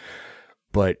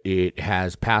 But it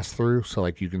has pass through, so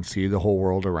like you can see the whole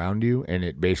world around you, and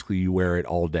it basically you wear it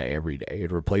all day, every day.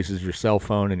 It replaces your cell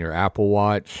phone and your Apple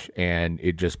Watch, and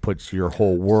it just puts your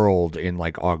whole world in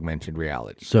like augmented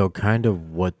reality. So kind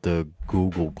of what the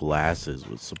Google Glasses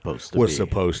was supposed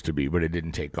to be. But it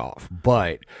didn't take off.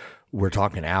 But we're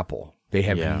talking Apple. They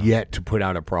have yet to put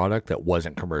out a product that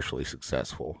wasn't commercially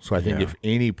successful. So I think if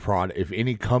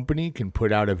any company can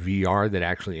put out a VR that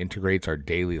actually integrates our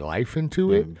daily life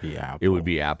into it, it would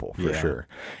be Apple for sure.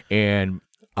 And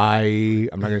I'm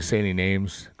not going to say any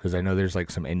names because I know there's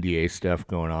like some NDA stuff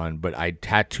going on, but I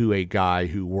tattoo a guy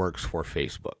who works for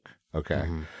Facebook. Okay.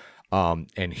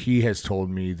 And he has told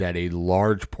me that a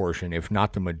large portion, if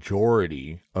not the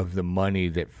majority, of the money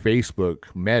that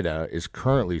Facebook Meta is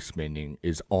currently spending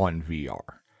is on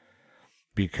VR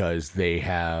because they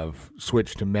have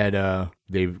switched to Meta.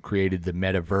 They've created the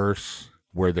metaverse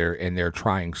where they're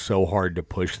trying so hard to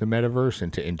push the metaverse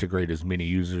and to integrate as many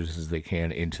users as they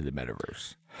can into the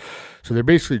metaverse. So they're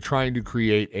basically trying to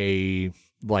create a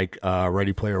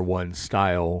Ready Player One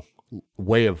style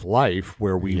way of life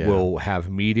where we will have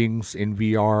meetings in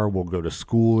VR, we'll go to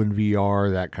school in VR,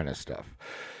 that kind of stuff.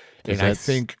 And I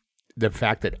think the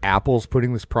fact that Apple's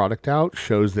putting this product out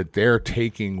shows that they're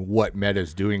taking what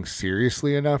Meta's doing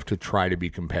seriously enough to try to be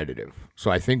competitive. So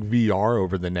I think VR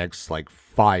over the next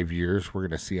 5 years, we're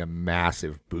going to see a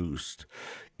massive boost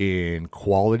in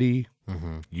quality,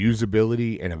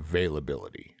 usability, and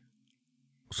availability.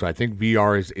 So I think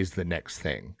VR is the next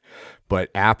thing. But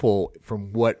Apple,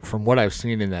 from what I've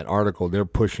seen in that article, they're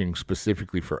pushing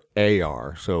specifically for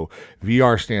AR. So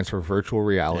VR stands for virtual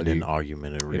reality. And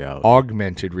augmented reality. And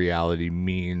augmented reality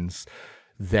means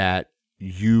that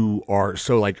you are,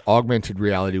 so like augmented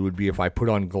reality would be if I put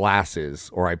on glasses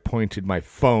or I pointed my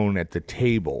phone at the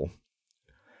table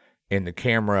and the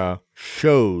camera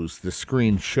the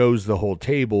screen shows the whole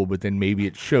table, but then maybe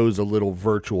it shows a little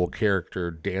virtual character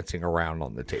dancing around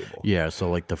on the table. Yeah, so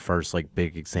like the first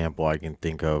big example I can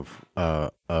think of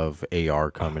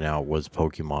AR coming out was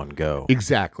Pokemon Go.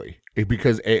 Exactly.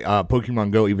 Because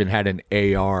Pokemon Go even had an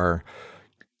AR.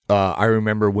 I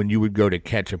remember when you would go to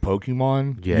catch a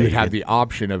Pokemon, you'd have the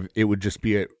option of it would just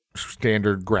be a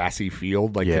standard grassy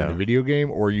field in the video game,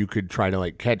 or you could try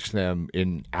to catch them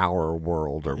in our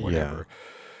world or whatever.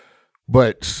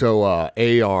 But so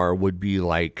AR would be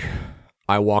like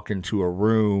I walk into a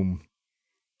room,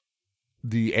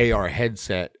 the AR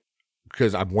headset,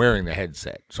 because I'm wearing the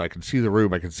headset, so I can see the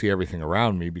room, I can see everything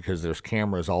around me because there's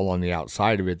cameras all on the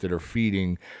outside of it that are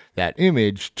feeding that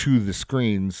image to the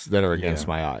screens that are against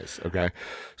my eyes, okay?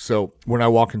 So when I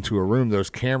walk into a room, those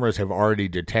cameras have already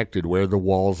detected where the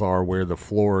walls are, where the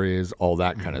floor is, all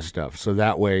that kind of stuff. So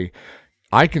that way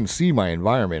I can see my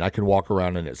environment. I can walk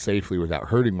around in it safely without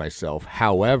hurting myself.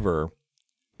 However,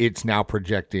 it's now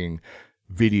projecting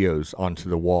videos onto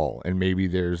the wall, and maybe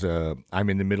I'm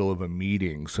in the middle of a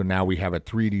meeting, so now we have a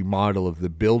 3D model of the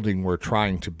building we're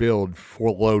trying to build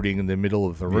floating in the middle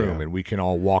of the room, and we can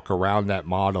all walk around that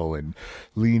model and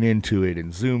lean into it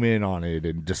and zoom in on it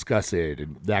and discuss it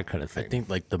and that kind of thing. I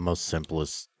think the most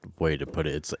simplest way to put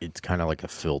it, it's kind of like a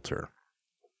filter,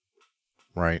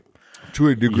 right? To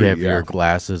a degree, you have your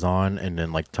glasses on, and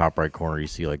then top right corner you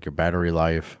see your battery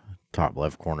life, top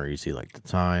left corner you see the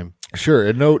time. Sure,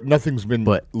 and nothing's been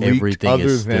leaked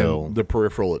other than the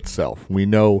peripheral itself. We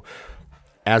know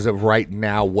as of right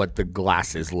now what the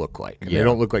glasses look like. And they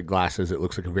don't look like glasses. It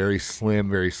looks like a very slim,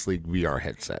 very sleek VR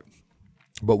headset.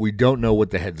 But we don't know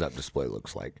what the heads-up display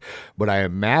looks like. But I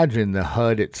imagine the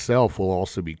HUD itself will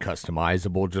also be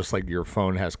customizable, just like your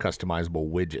phone has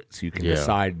customizable widgets. You can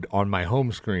decide on my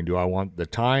home screen, do I want the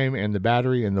time and the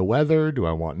battery and the weather? Do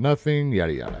I want nothing?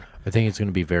 Yada, yada. I think it's going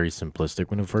to be very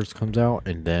simplistic when it first comes out,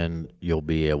 and then you'll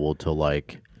be able to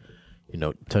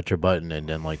touch a button, and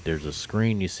then there's a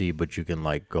screen you see, but you can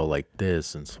go like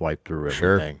this and swipe through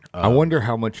everything. Sure. I wonder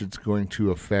how much it's going to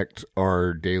affect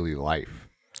our daily life.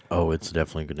 Oh, it's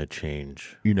definitely going to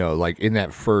change. In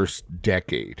that first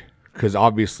decade, because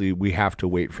obviously we have to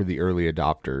wait for the early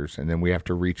adopters, and then we have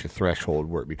to reach a threshold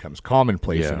where it becomes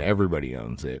commonplace and everybody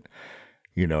owns it.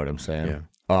 You know what I'm saying?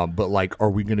 Yeah. But are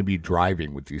we going to be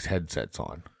driving with these headsets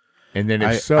on? And then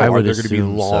if are there going to be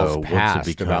laws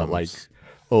passed about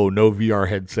no VR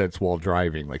headsets while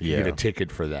driving? You get a ticket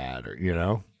for that, or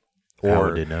How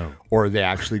would they know? Or are they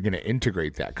actually going to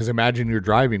integrate that? Because imagine you're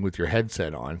driving with your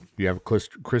headset on. You have a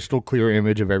crystal clear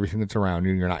image of everything that's around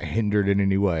you. You're not hindered in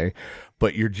any way,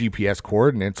 but your GPS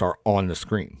coordinates are on the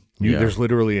screen. There's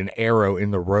literally an arrow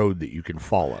in the road that you can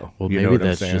follow. Well, you know maybe what I'm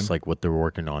that's saying? just like what they're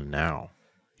working on now.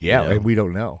 Yeah, you know? and we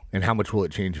don't know. And how much will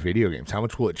it change video games? How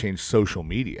much will it change social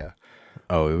media?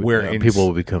 Oh, Where people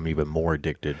will become even more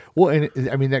addicted. Well, and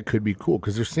I mean, that could be cool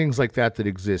because there's things like that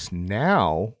exist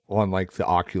now on like the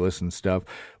Oculus and stuff,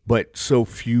 but so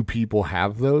few people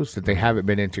have those that they haven't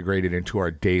been integrated into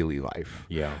our daily life.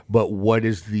 Yeah. But what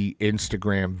is the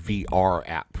Instagram VR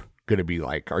app going to be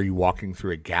like? Are you walking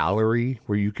through a gallery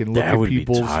where you can look That at would be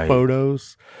people's tight.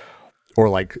 photos? Or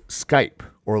like Skype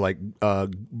or like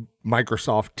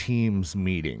Microsoft Teams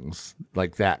meetings,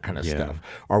 like that kind of stuff.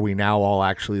 Are we now all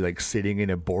actually like sitting in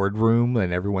a boardroom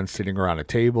and everyone's sitting around a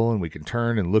table and we can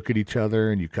turn and look at each other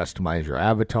and you customize your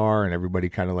avatar and everybody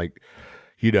kind of like,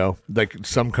 you know, like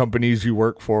some companies you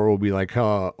work for will be like,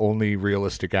 only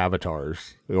realistic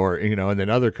avatars, or, you know, and then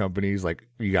other companies like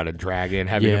you got to drag in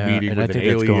having a meeting and with I think an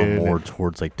that's alien. going more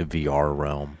towards like the VR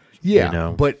realm. Yeah, you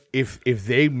know? But if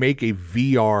they make a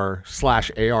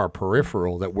VR/AR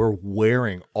peripheral that we're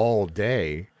wearing all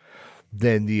day,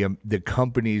 then the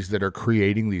companies that are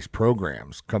creating these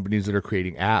programs, companies that are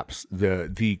creating apps,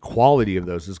 the quality of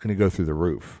those is going to go through the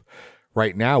roof.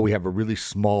 Right now, we have a really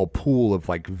small pool of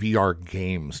like VR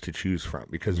games to choose from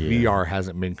because VR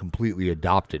hasn't been completely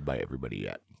adopted by everybody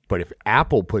yet. But if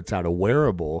Apple puts out a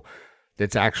wearable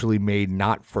that's actually made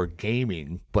not for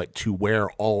gaming, but to wear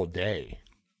all day,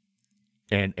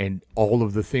 and all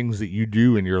of the things that you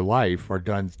do in your life are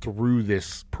done through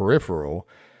this peripheral,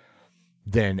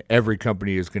 then every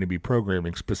company is going to be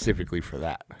programming specifically for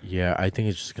that. Yeah, I think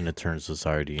it's just going to turn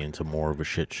society into more of a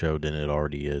shit show than it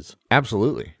already is.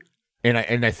 Absolutely. And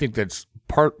I think that's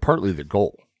partly the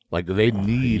goal. Like they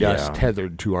need us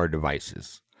tethered to our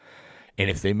devices. And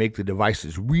if they make the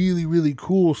devices really, really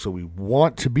cool so we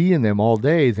want to be in them all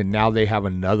day, then now they have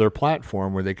another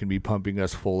platform where they can be pumping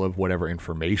us full of whatever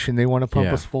information they want to pump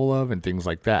us full of and things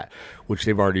like that, which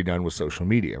they've already done with social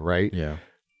media, right? Yeah.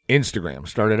 Instagram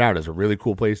started out as a really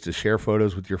cool place to share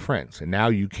photos with your friends. And now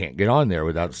you can't get on there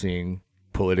without seeing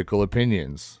political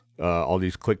opinions, all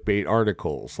these clickbait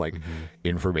articles, like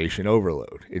information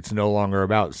overload. It's no longer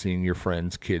about seeing your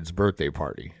friend's kid's birthday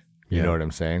party. You know what I'm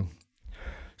saying?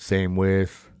 Same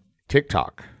with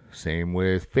TikTok. Same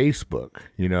with Facebook,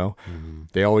 you know?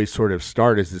 They always sort of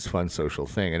start as this fun social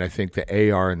thing. And I think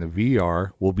the AR and the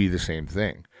VR will be the same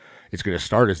thing. It's going to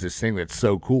start as this thing that's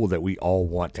so cool that we all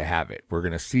want to have it. We're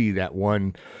going to see that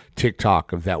one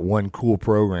TikTok of that one cool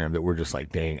program that we're just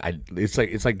like, dang, it's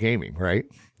like gaming, right?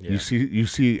 Yeah. You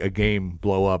see a game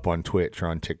blow up on Twitch or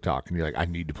on TikTok and you're like, I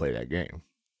need to play that game.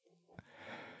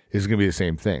 It's going to be the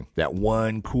same thing. That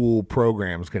one cool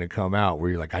program is going to come out where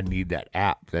you're like, I need that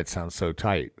app. That sounds so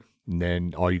tight. And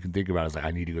then all you can think about is like,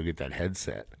 I need to go get that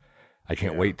headset. I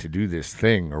can't wait to do this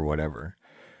thing or whatever.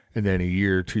 And then a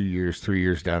year, 2 years, 3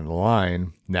 years down the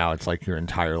line, now it's like your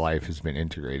entire life has been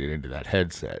integrated into that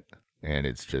headset. And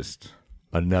it's just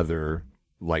another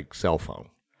like cell phone.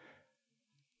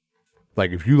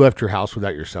 Like if you left your house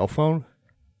without your cell phone,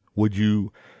 would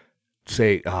you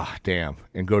say, damn,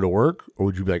 and go to work? Or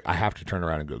would you be like, I have to turn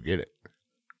around and go get it?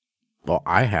 Well,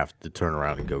 I have to turn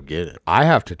around and go get it. I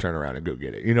have to turn around and go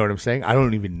get it. You know what I'm saying? I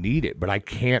don't even need it, but I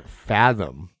can't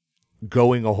fathom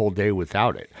going a whole day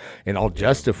without it. And I'll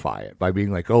justify it by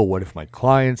being like, oh, what if my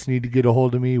clients need to get a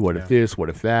hold of me? What if this? What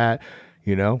if that?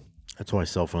 You know? That's why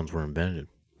cell phones were invented.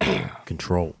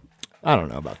 Control. I don't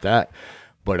know about that.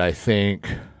 But I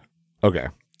think, okay,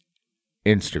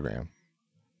 Instagram.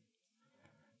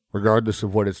 Regardless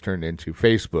of what it's turned into,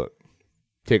 Facebook,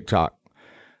 TikTok,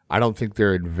 I don't think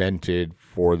they're invented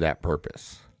for that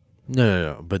purpose.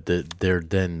 No. But they're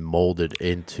then molded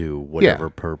into whatever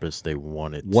purpose they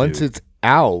want it to. Once it's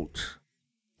out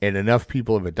and enough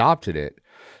people have adopted it,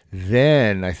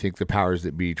 then I think the powers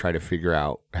that be try to figure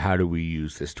out how do we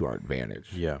use this to our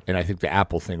advantage. Yeah. And I think the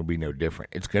Apple thing will be no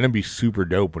different. It's going to be super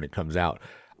dope when it comes out.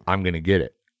 I'm going to get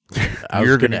it. I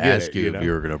was going to ask you if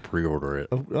you were going to pre-order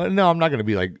it. No, I'm not going to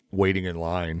be like waiting in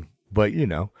line. But, you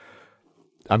know,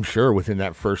 I'm sure within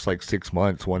that first like 6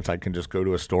 months, once I can just go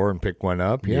to a store and pick one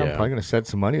up, I'm probably going to set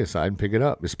some money aside and pick it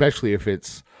up, especially if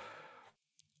it's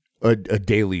a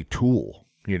daily tool,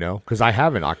 you know, because I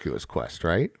have an Oculus Quest,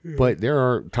 right? Yeah. But there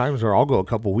are times where I'll go a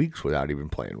couple weeks without even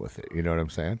playing with it. You know what I'm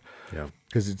saying? Yeah.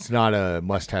 Because it's not a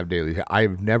must-have daily.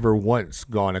 I've never once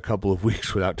gone a couple of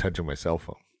weeks without touching my cell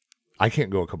phone. I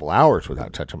can't go a couple hours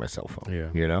without touching my cell phone. Yeah.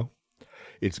 You know?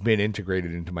 It's been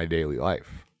integrated into my daily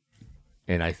life.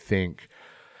 And I think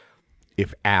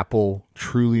if Apple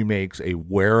truly makes a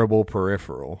wearable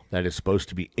peripheral that is supposed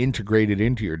to be integrated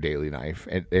into your daily life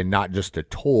and not just a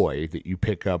toy that you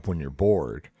pick up when you're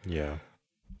bored, Yeah.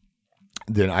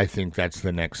 then I think that's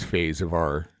the next phase of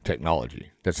our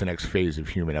technology. That's the next phase of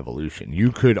human evolution.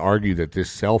 You could argue that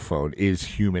this cell phone is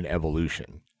human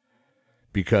evolution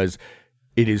because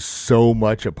it is so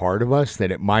much a part of us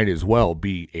that it might as well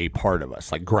be a part of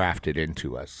us, like grafted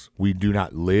into us. We do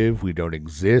not live, we don't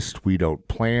exist, we don't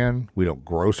plan, we don't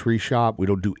grocery shop, we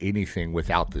don't do anything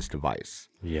without this device.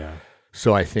 Yeah.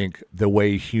 So I think the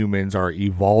way humans are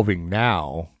evolving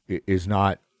now is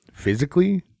not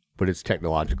physically, but it's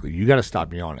technologically. You got to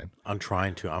stop yawning. I'm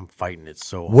trying to. I'm fighting it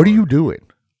so hard. What are you doing?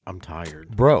 I'm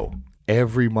tired. Bro,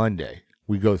 every Monday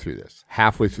we go through this.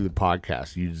 Halfway through the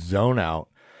podcast, you zone out,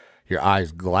 your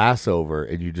eyes glass over,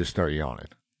 and you just start yawning.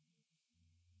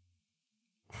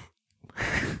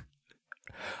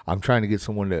 I'm trying to get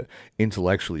someone to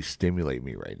intellectually stimulate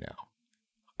me right now.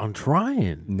 I'm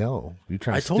trying. No, you're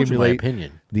trying to I told you my stimulate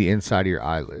opinion. the inside of your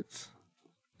eyelids.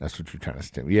 That's what you're trying to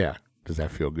stimulate. Yeah. Does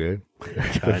that feel good?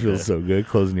 That feels so good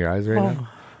closing your eyes right now.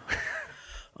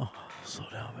 Oh, slow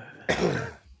down, baby.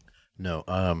 No,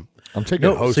 I'm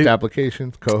taking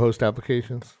applications, co-host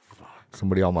applications.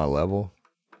 Somebody on my level.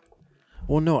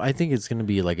 Well, no, I think it's going to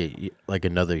be like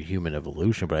another human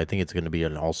evolution, but I think it's going to be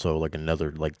also like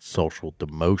another like social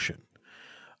demotion.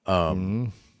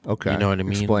 Okay. You know what I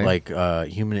mean? Explain. Like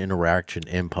human interaction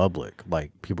in public.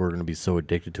 Like people are going to be so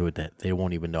addicted to it that they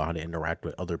won't even know how to interact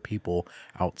with other people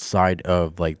outside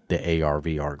of like the AR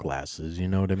VR glasses. You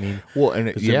know what I mean? Well,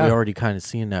 and we're already kind of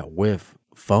seeing that with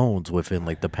phones within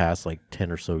like the past like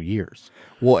 10 or so years.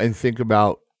 Well, and think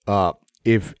about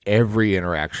if every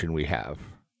interaction we have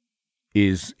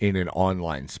is in an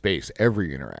online space,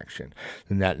 every interaction,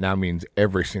 then that now means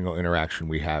every single interaction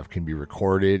we have can be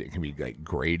recorded. It can be like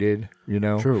graded, you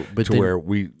know? True, but to where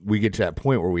we get to that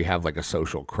point where we have like a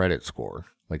social credit score.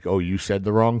 Like, oh, you said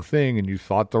the wrong thing and you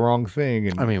thought the wrong thing,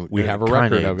 and I mean, we have a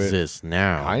record of it. Exists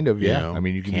now, Kind of, yeah. You know, I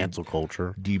mean, you can cancel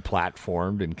culture,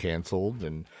 deplatformed and canceled.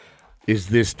 And is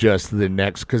this just the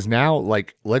next? Because now,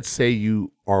 like, let's say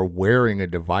you are wearing a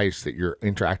device that you're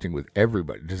interacting with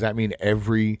everybody. Does that mean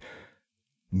every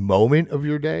moment of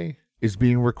your day is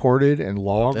being recorded and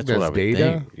logged That's as what I would data?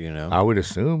 think, you know, I would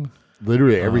assume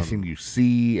literally everything you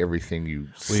see, everything you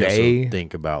say. Also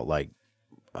think about like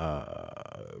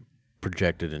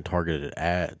projected and targeted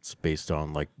ads based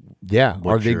on like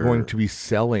are they going to be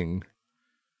selling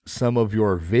some of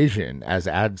your vision as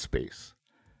ad space?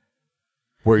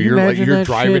 Where you're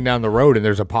driving down the road and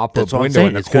there's a pop-up window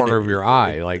in the corner of your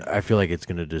eye. Like, I feel like it's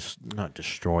going to not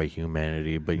destroy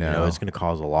humanity, but you know, it's going to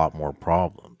cause a lot more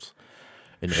problems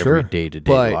in every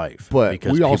day-to-day life. But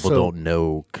because people don't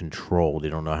know control, they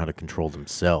don't know how to control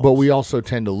themselves. But we also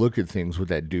tend to look at things with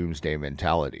that doomsday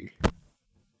mentality,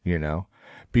 you know,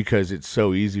 because it's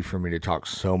so easy for me to talk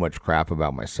so much crap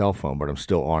about my cell phone, but I'm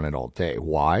still on it all day.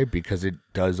 Why? Because it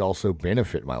does also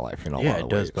benefit my life in a lot of ways. Yeah, it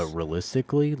does. But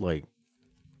realistically, like,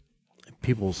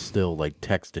 people still like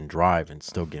text and drive and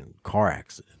still get in car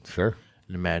accidents. Sure.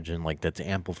 And imagine like that's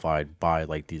amplified by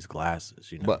like these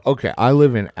glasses, you know. But okay, I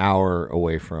live an hour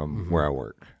away from where I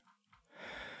work.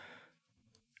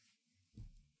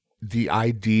 The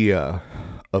idea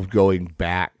of going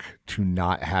back to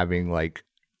not having like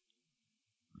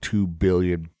 2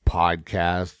 billion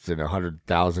podcasts and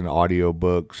 100,000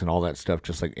 audiobooks and all that stuff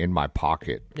just like in my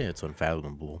pocket. Yeah, it's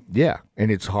unfathomable. Yeah,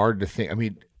 and it's hard to think. I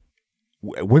mean,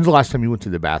 when's the last time you went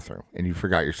to the bathroom and you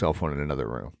forgot your cell phone in another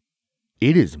room?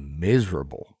 It is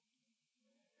miserable.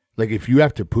 Like if you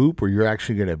have to poop or you're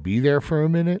actually going to be there for a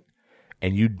minute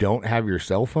and you don't have your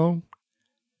cell phone,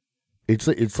 it's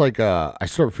like I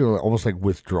start feeling almost like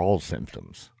withdrawal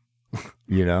symptoms,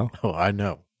 you know? Oh, I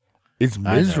know. It's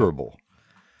miserable.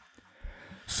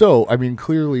 So, I mean,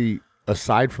 clearly,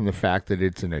 aside from the fact that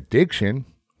it's an addiction,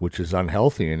 which is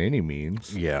unhealthy in any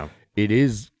means, yeah, it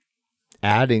is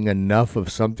adding enough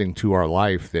of something to our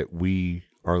life that we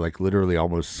are like literally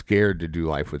almost scared to do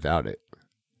life without it.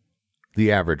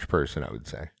 The average person, I would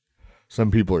say.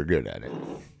 Some people are good at it.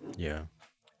 Yeah.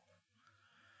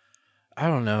 I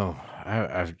don't know.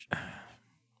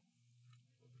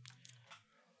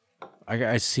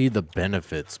 I see the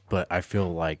benefits, but I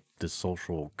feel like the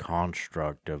social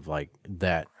construct of like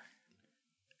that,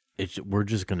 we're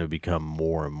just going to become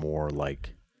more and more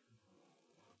like,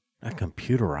 not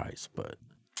computerized,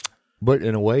 but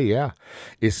in a way, yeah.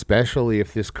 Especially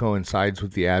if this coincides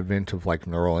with the advent of like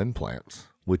neural implants,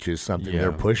 which is something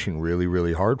they're pushing really,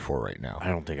 really hard for right now. I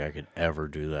don't think I could ever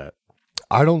do that.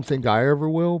 I don't think I ever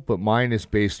will, but mine is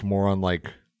based more on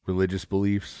like religious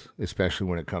beliefs, especially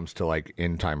when it comes to like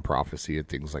end time prophecy and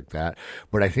things like that.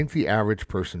 But I think the average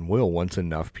person will once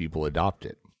enough people adopt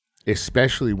it,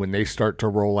 especially when they start to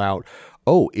roll out,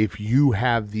 oh, if you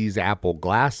have these Apple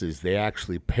glasses, they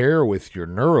actually pair with your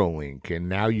Neuralink, and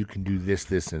now you can do this,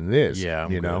 this, and this. Yeah,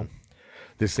 I'm you know, good.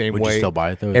 the same Would way you still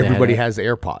buy it though? if they had everybody it? has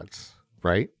AirPods,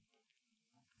 right?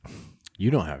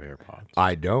 You don't have AirPods.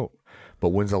 I don't. But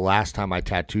when's the last time I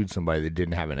tattooed somebody that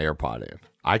didn't have an AirPod in?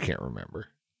 I can't remember,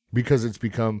 because it's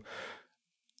become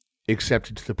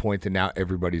accepted to the point that now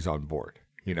everybody's on board.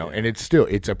 You know, and it's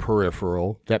a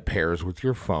peripheral that pairs with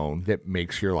your phone that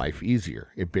makes your life easier.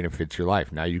 It benefits your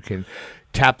life. Now you can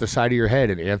tap the side of your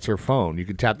head and answer a phone. You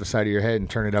can tap the side of your head and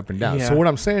turn it up and down. Yeah. So what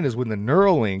I'm saying is when the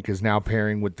Neuralink is now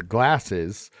pairing with the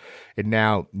glasses, and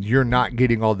now you're not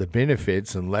getting all the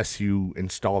benefits unless you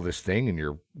install this thing in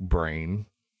your brain.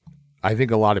 I think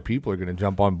a lot of people are going to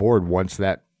jump on board once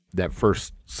that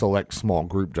first select small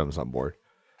group jumps on board.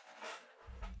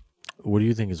 What do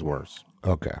you think is worse?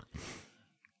 Okay.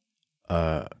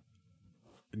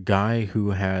 Guy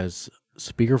who has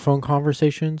speakerphone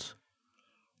conversations,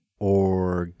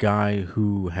 or guy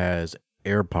who has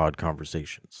AirPod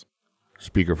conversations?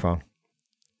 Speakerphone.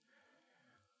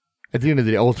 At the end of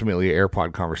the day, ultimately, an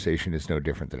AirPod conversation is no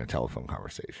different than a telephone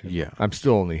conversation. Yeah. I'm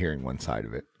still only hearing one side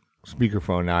of it.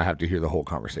 Speakerphone, now I have to hear the whole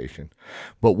conversation.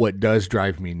 But what does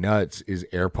drive me nuts is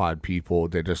AirPod people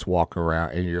that just walk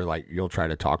around and you'll try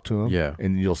to talk to them. Yeah.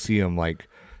 And you'll see them like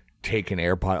take an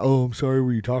AirPod. Oh, I'm sorry,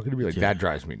 were you talking to me? Like, that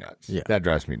drives me nuts. Yeah. That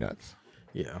drives me nuts.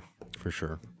 Yeah, for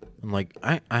sure. I'm like,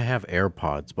 I have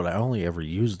AirPods, but I only ever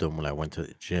used them when I went to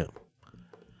the gym.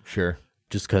 Sure.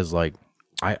 Just because, like,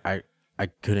 I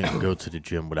couldn't go to the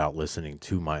gym without listening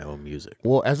to my own music.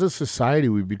 Well, as a society,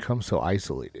 we've become so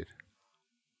isolated.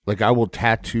 Like, I will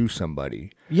tattoo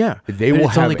somebody. Yeah. They but will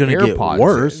it's have only going to get AirPods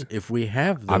worse in. if we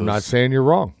have those. I'm not saying you're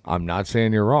wrong.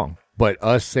 But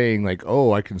us saying like,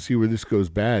 oh, I can see where this goes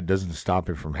bad doesn't stop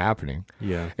it from happening.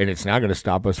 Yeah. And it's not going to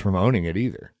stop us from owning it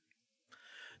either.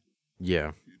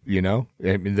 Yeah. You know?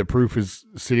 I mean, the proof is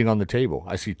sitting on the table.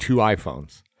 I see 2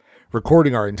 iPhones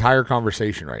recording our entire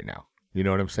conversation right now. You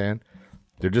know what I'm saying?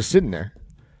 They're just sitting there.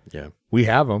 Yeah. We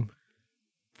have them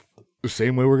the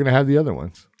same way we're going to have the other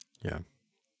ones. Yeah.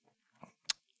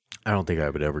 I don't think I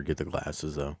would ever get the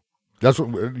glasses, though. That's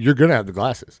what you're going to have, the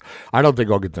glasses. I don't think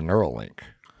I'll get the Neuralink,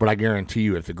 but I guarantee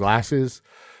you if the glasses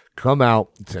come out,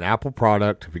 it's an Apple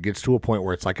product. If it gets to a point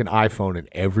where it's like an iPhone and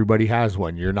everybody has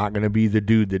one, you're not going to be the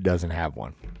dude that doesn't have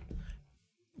one.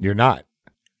 You're not.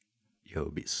 Yo,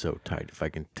 it'd be so tight if I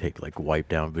can take like wipe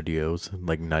down videos and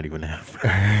like not even have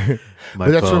my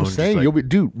But that's what I'm phone, just, saying. like- You'll be,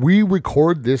 dude, we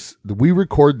record this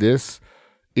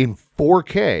in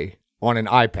 4K on an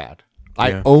iPad. I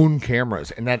Yeah. own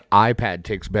cameras, and that iPad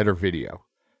takes better video.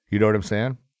 You know what I'm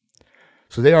saying?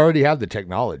 So they already have the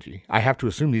technology. I have to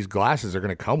assume these glasses are going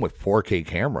to come with 4K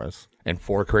cameras and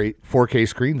 4K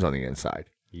screens on the inside.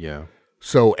 Yeah.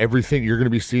 So everything, you're going to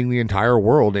be seeing the entire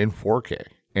world in 4K.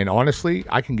 And honestly,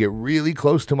 I can get really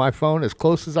close to my phone, as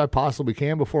close as I possibly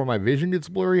can before my vision gets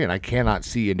blurry, and I cannot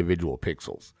see individual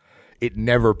pixels. It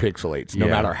never pixelates, no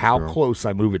Yeah, matter how true. close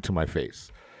I move it to my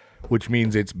face, which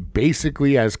means it's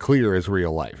basically as clear as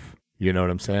real life. You know what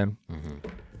I'm saying? Mm-hmm.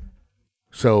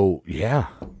 So, yeah,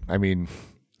 I mean,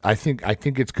 I think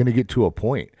it's going to get to a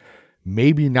point,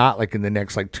 maybe not like in the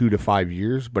next like 2 to 5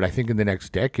 years, but I think in the next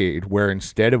decade, where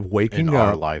instead of waking In up,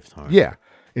 our lifetime. yeah,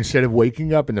 instead of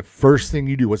waking up and the first thing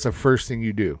you do, what's the first thing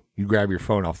you do? You grab your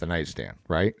phone off the nightstand,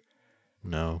 right?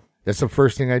 No. That's the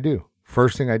first thing I do.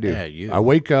 First thing I do. Yeah, you. I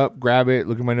wake up, grab it,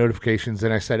 look at my notifications,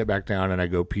 then I set it back down and I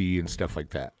go pee and stuff like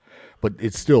that. But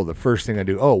it's still the first thing I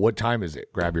do. Oh, what time is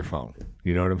it? Grab your phone.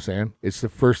 You know what I'm saying? It's the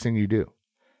first thing you do.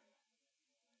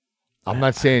 I'm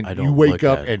not saying I don't you wake look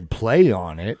up at- and play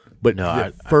on it, but No, the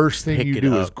I first thing pick you it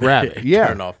do is up grab it. and Yeah.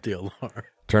 Turn off the alarm.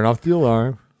 Turn off the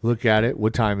alarm. Look at it.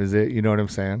 What time is it? You know what I'm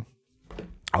saying?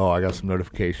 Oh, I got some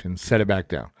notifications. Set it back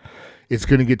down. It's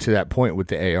going to get to that point with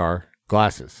the AR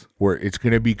glasses where it's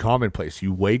going to be commonplace.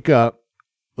 You wake up,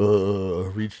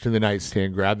 reach to the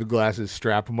nightstand, grab the glasses,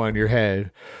 strap them on your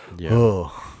head. Yeah.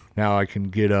 Oh, now I can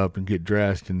get up and get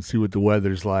dressed and see what the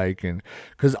weather's like. And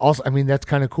because also, I mean, that's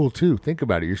kind of cool too. Think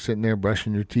about it. You're sitting there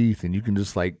brushing your teeth and you can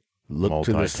just like look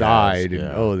to the Multitask, side and,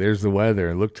 yeah. oh, there's the weather.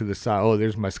 And look to the side. Oh,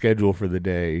 there's my schedule for the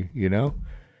day. You know,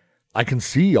 I can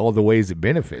see all the ways it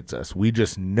benefits us. We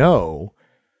just know,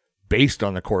 based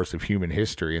on the course of human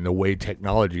history and the way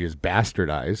technology is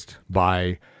bastardized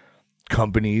by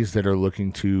companies that are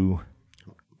looking to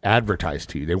advertise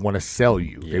to you. They want to sell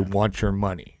you. They want your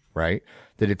money, right?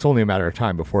 That it's only a matter of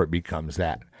time before it becomes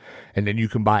that. And then you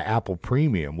can buy Apple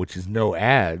Premium, which is no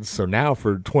ads. So now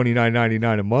for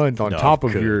 $29.99 a month on top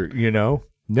of your,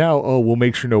 now, we'll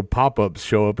make sure no pop-ups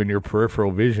show up in your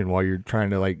peripheral vision while you're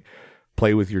trying to like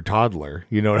play with your toddler.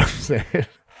 You know what I'm saying?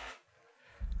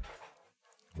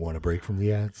 Want a break from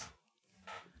the ads?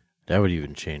 That would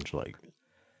even change like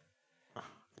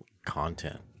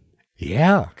content.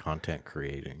 Yeah. Content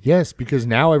creating. Yes, because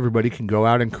now everybody can go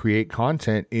out and create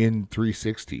content in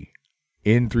 360,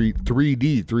 in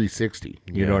 3D 360.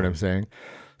 You know what I'm saying?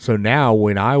 So now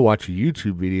when I watch a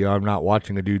YouTube video, I'm not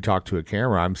watching a dude talk to a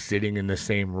camera. I'm sitting in the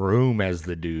same room as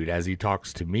the dude as he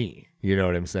talks to me. You know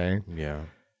what I'm saying? Yeah.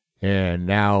 And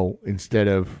now instead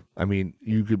of,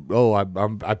 you could,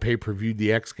 I pay-per-viewed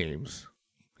the X Games.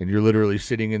 And you're literally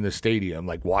sitting in the stadium,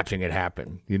 like watching it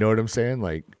happen. You know what I'm saying?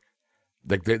 Like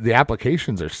the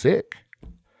applications are sick.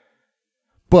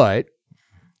 But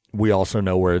we also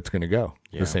know where it's going to go.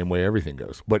 Yeah. The same way everything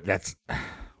goes. But it's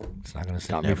not going to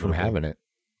stop me from having it.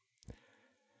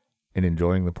 And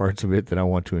enjoying the parts of it that I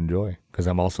want to enjoy. Because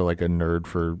I'm also like a nerd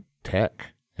for tech.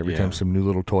 Every time some new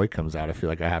little toy comes out, I feel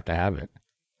like I have to have it.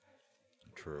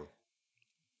 True.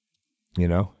 You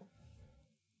know?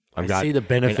 I see the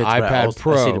benefits, an iPad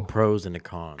Pro. I see the pros and the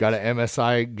cons. Got an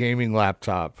MSI gaming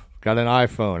laptop. Got an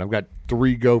iPhone. I've got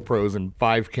 3 GoPros and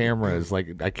 5 cameras.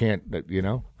 Like, I can't,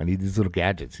 I need these little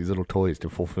gadgets, these little toys to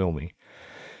fulfill me.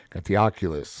 Got the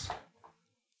Oculus.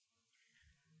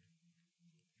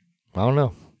 I don't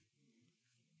know.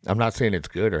 I'm not saying it's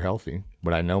good or healthy,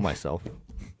 but I know myself.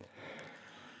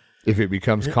 If it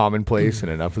becomes commonplace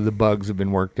and enough of the bugs have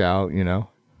been worked out,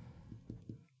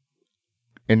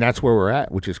 And that's where we're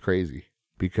at, which is crazy,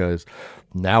 because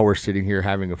now we're sitting here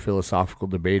having a philosophical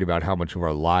debate about how much of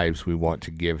our lives we want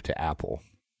to give to Apple.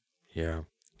 Yeah.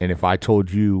 And if I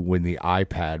told you when the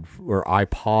iPad or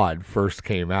iPod first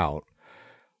came out,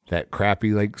 that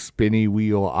crappy like spinny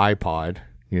wheel iPod,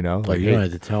 you don't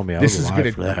have to tell me. This is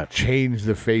going to change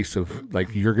the face of,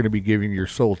 like, you're going to be giving your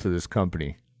soul to this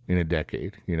company in a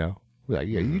decade, Like,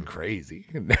 yeah, you crazy.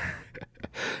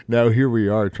 Now here we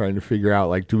are trying to figure out,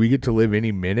 like, do we get to live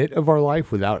any minute of our life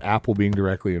without Apple being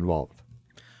directly involved?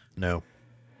 No.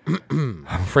 I'm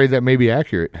afraid that may be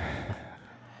accurate.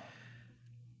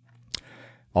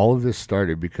 All of this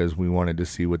started because we wanted to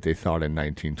see what they thought in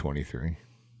 1923.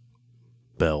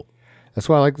 Belt. That's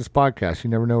why I like this podcast. You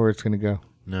never know where it's going to go.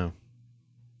 No.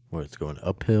 Where it's going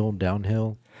uphill,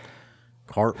 downhill,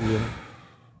 cartwheel.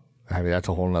 That's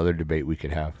a whole nother debate we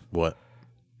could have. What?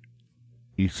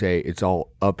 You say it's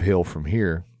all uphill from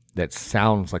here. That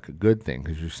sounds like a good thing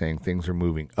because you're saying things are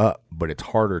moving up, but it's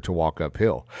harder to walk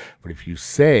uphill. But if you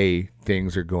say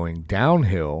things are going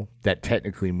downhill, that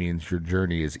technically means your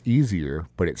journey is easier,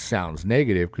 but it sounds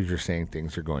negative because you're saying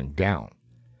things are going down.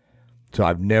 So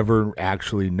I've never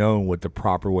actually known what the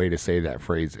proper way to say that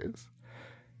phrase is.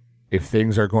 If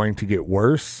things are going to get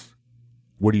worse,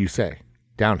 what do you say?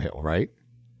 Downhill, right?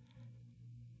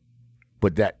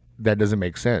 But that doesn't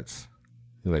make sense.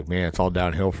 You're like, man, it's all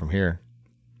downhill from here.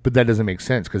 But that doesn't make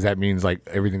sense because that means like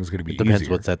everything's going to be Depends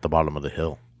easier. What's at the bottom of the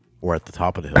hill or at the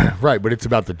top of the hill. Right, but it's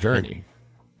about the journey.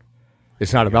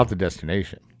 It's not about the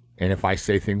destination. And if I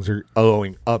say things are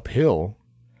going uphill,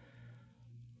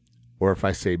 or if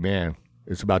I say, man,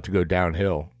 it's about to go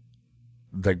downhill,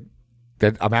 like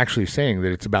that, I'm actually saying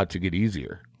that it's about to get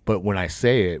easier. But when I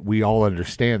say it, we all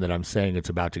understand that I'm saying it's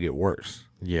about to get worse.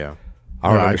 Yeah.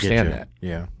 I don't understand that.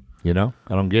 Yeah. I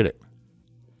don't get it.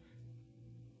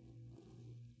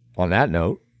 On that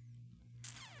note,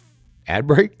 ad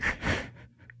break?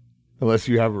 Unless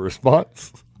you have a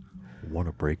response. Want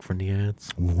a break from the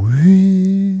ads?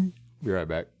 Be right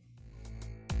back.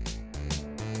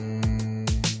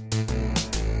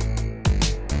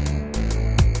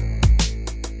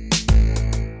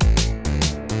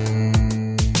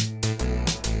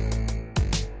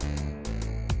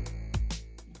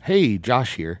 Hey,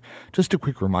 Josh here. Just a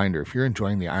quick reminder, if you're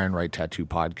enjoying the Iron Right Tattoo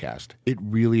podcast, it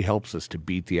really helps us to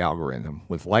beat the algorithm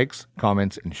with likes,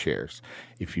 comments, and shares.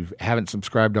 If you haven't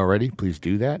subscribed already, please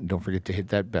do that, and don't forget to hit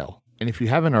that bell. And if you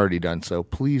haven't already done so,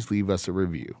 please leave us a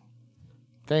review.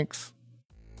 Thanks.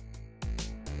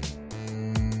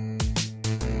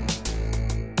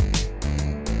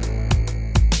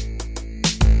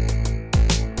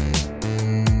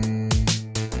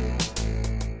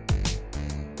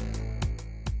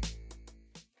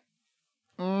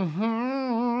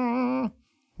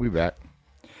 We back.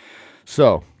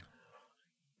 So,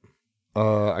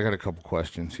 I got a couple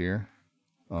questions here.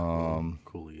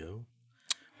 Coolio.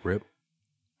 Rip.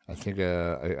 I think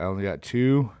I only got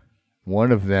 2.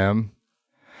 One of them,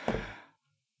 I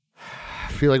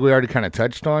feel like we already kind of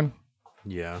touched on.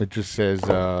 Yeah. It just says,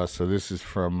 so this is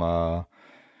from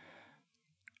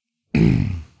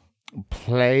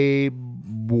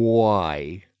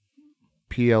Playboy.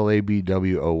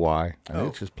 Plabwoy. I think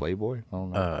it's just Playboy. I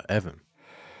don't know. Evan.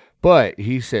 But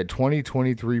he said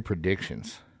 2023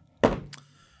 predictions.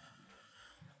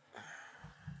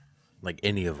 Like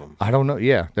any of them. I don't know.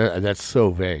 Yeah, that's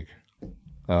so vague.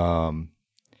 Or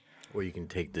you can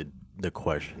take the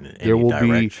question in There any will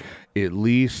direction. be at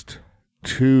least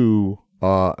 2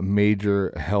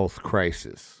 major health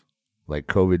crises. Like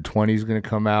COVID-20 is going to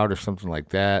come out or something like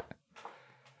that.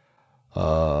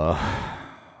 I'm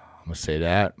going to say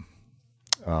that.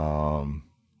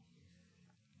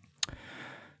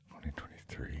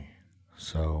 2023.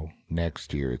 So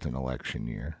next year is an election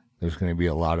year. There's going to be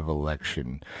a lot of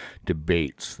election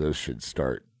debates. Those should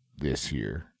start this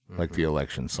year, like the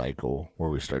election cycle, where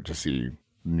we start to see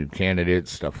new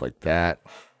candidates, stuff like that.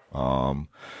 I'm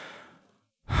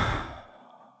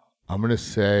going to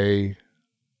say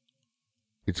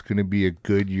it's going to be a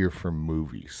good year for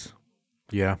movies.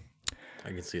 Yeah, I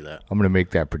can see that. I'm going to make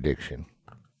that prediction.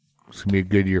 It's going to be a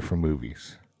good year for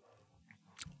movies.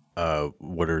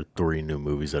 What are 3 new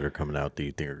movies that are coming out that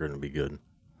you think are going to be good?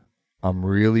 I'm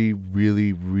really,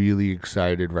 really, really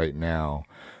excited right now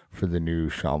for the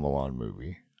new Shyamalan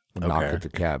movie, Knock at the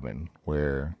Cabin,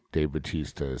 where Dave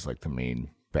Bautista is like the main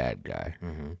bad guy.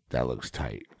 Mm-hmm. That looks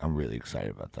tight. I'm really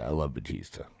excited about that. I love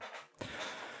Bautista.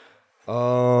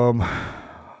 So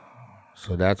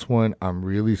that's one. I'm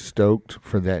really stoked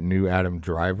for that new Adam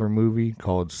Driver movie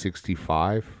called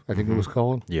 65, I think it was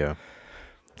called. Yeah.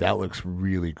 That looks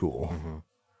really cool.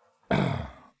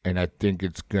 And I think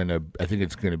it's gonna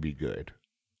be good.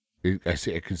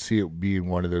 I could see it being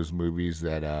one of those movies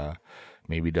that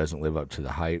maybe doesn't live up to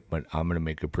the hype, but I'm gonna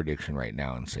make a prediction right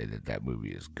now and say that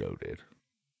movie is goated.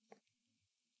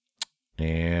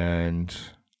 And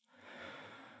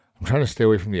I'm trying to stay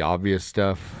away from the obvious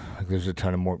stuff. Like there's a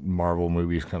ton of more Marvel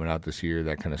movies coming out this year,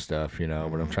 that kind of stuff, But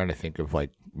I'm trying to think of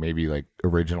like maybe like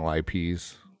original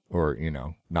IPs or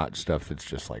not stuff that's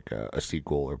just like a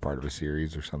sequel or part of a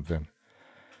series or something.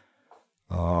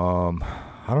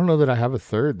 I don't know that I have a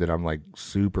third that I'm like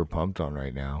super pumped on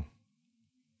right now.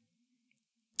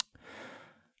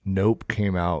 Nope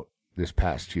came out this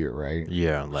past year, right?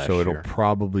 Yeah, last year. So it'll year.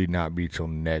 probably not be till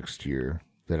next year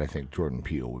that I think Jordan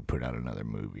Peele would put out another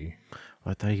movie.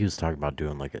 I thought he was talking about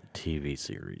doing like a TV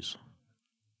series.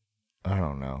 I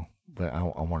don't know, but I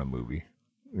want a movie,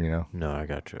 No, I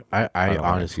got you. I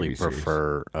honestly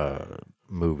prefer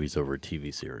movies over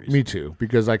TV series. Me too,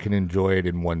 because I can enjoy it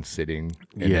in one sitting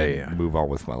and then move on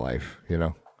with my life,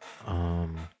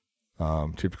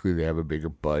 Typically they have a bigger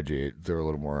budget. They're a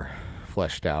little more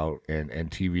fleshed out,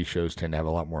 and TV shows tend to have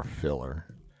a lot more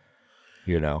filler,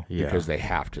 because they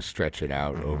have to stretch it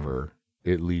out over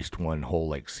at least one whole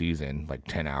like season, like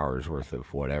 10 hours worth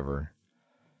of whatever.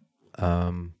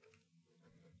 I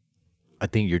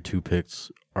think your 2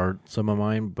 picks are some of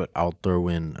mine, but I'll throw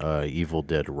in Evil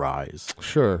Dead Rise.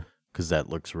 Sure. Because that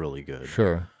looks really good.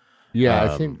 Sure. Yeah,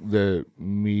 I think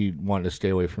me wanting to stay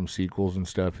away from sequels and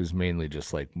stuff is mainly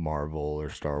just like Marvel or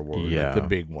Star Wars, like the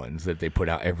big ones that they put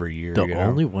out every year. The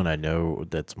only one I know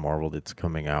that's Marvel that's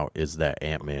coming out is that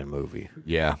Ant-Man movie.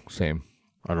 Yeah, same.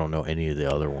 I don't know any of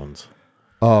the other ones.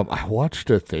 I watched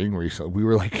a thing recently. We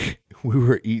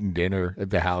were eating dinner at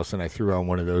the house, and I threw on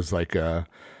one of those like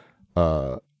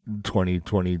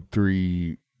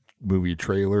 2023 movie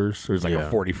trailers. There's like a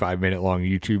 45-minute long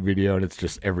YouTube video, and it's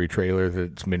just every trailer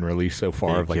that's been released so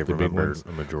far of like the big ones.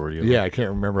 A majority of them. Yeah, I can't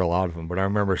remember a lot of them, but I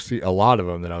remember a lot of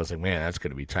them that I was like, man, that's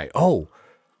going to be tight. Oh,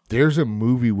 there's a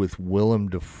movie with Willem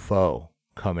Dafoe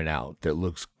coming out that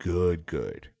looks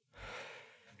good.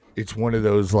 It's one of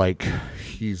those like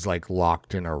he's like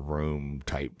locked in a room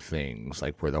type things,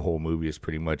 like where the whole movie is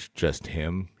pretty much just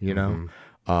him, Willem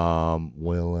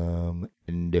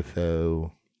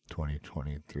Dafoe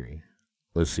 2023.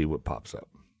 Let's see what pops up.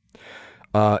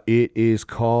 It is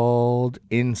called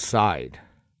Inside.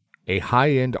 A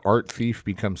high-end art thief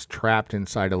becomes trapped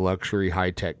inside a luxury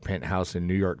high-tech penthouse in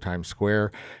New York Times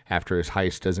Square after his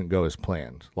heist doesn't go as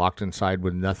planned. Locked inside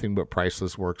with nothing but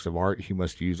priceless works of art, he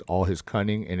must use all his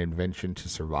cunning and invention to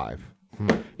survive.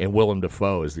 And Willem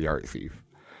Dafoe is the art thief.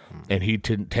 And he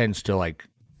tends to like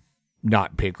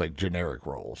not pick like generic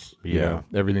roles.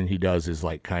 Everything he does is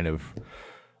like kind of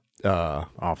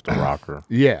off the rocker.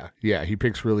 Yeah, he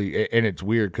picks really, and it's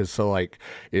weird because like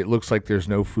it looks like there's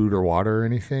no food or water or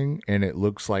anything, and it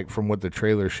looks like from what the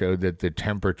trailer showed that the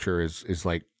temperature is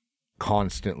like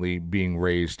constantly being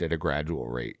raised at a gradual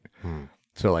rate.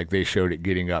 So like they showed it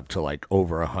getting up to like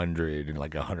over 100 and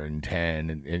like 110,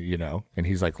 and and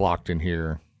he's like locked in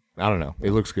here. I don't know.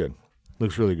 It looks good.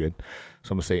 Looks really good.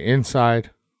 So I'm gonna say Inside,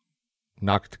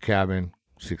 Knock at the Cabin,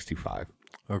 65.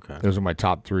 Okay. Those are my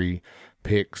top 3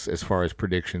 picks as far as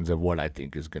predictions of what I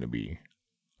think is going to be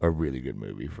a really good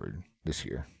movie for this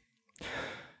year.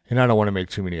 And I don't want to make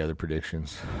too many other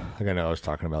predictions. Like I know I was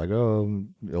talking about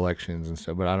elections and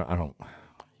stuff, but I don't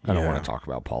want to talk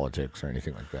about politics or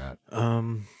anything like that.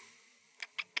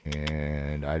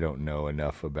 And I don't know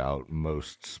enough about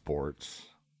most sports.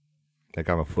 Like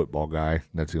I'm a football guy.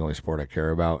 That's the only sport I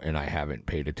care about, and I haven't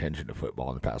paid attention to football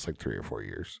in the past 3 or 4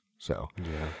 years. So I'm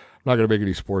not going to make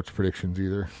any sports predictions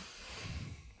either.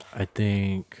 I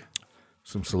think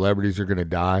some celebrities are going to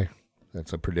die.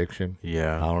 That's a prediction.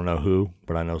 Yeah. I don't know who,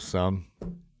 but I know some.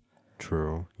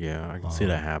 True. Yeah, I can see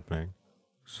that happening.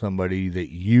 Somebody that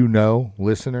you know,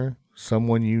 listener,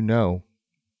 someone you know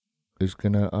is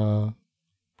going to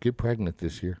get pregnant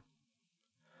this year.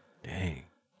 Dang.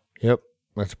 Yep.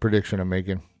 That's a prediction I'm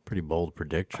making. Pretty bold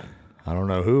prediction. I don't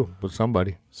know who, but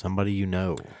somebody. Somebody you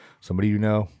know. Somebody you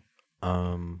know.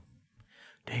 Dang,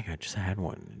 I just had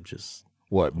one. Just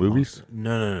what, movies?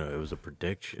 No. It was a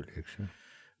prediction.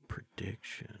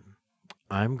 Prediction.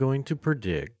 I'm going to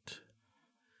predict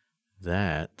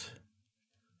that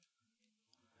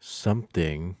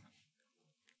something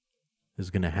is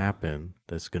going to happen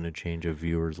that's going to change a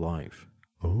viewer's life.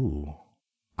 Ooh.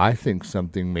 I think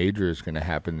something major is going to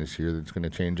happen this year that's going to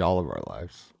change all of our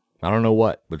lives. I don't know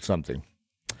what, but something.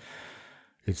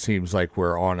 It seems like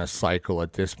we're on a cycle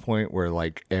at this point where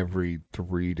like every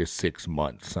 3 to 6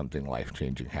 months something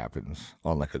life-changing happens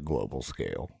on like a global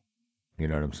scale. You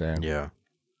know what I'm saying? Yeah.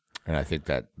 And I think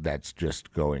that that's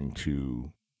just going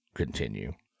to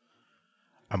continue.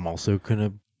 I'm also going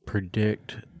to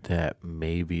predict that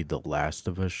maybe the Last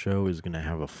of Us show is going to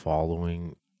have a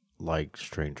following like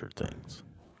Stranger Things.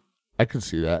 I can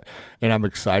see that. And I'm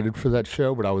excited for that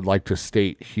show, but I would like to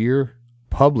state here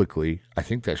publicly, I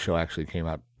think that show actually came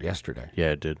out yesterday.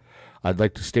 Yeah, it did. I'd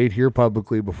like to state here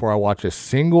publicly before I watch a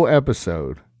single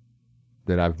episode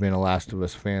that I've been a Last of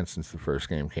Us fan since the first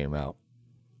game came out.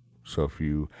 So if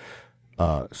you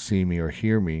see me or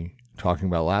hear me talking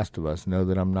about Last of Us, know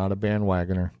that I'm not a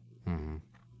bandwagoner. Mm-hmm.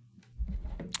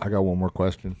 I got one more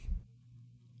question.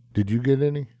 Did you get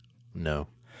any? No.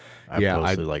 I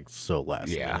posted last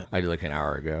minute. I did like an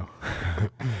hour ago.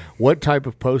 What type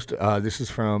of this is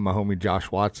from my homie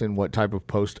Josh Watson. What type of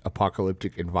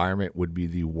post-apocalyptic environment would be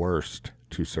the worst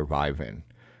to survive in?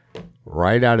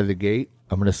 Right out of the gate,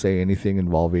 I'm going to say anything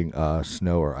involving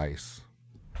snow or ice.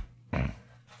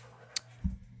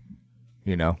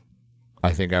 You know,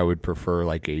 I think I would prefer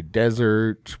like a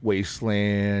desert,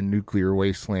 wasteland, nuclear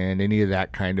wasteland, any of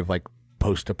that kind of like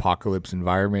post-apocalypse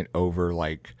environment over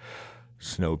like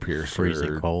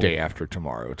Snowpiercer, Day After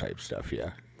Tomorrow type stuff,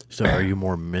 yeah. So are you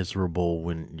more miserable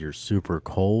when you're super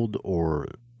cold or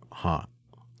hot?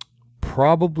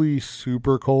 Probably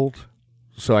super cold.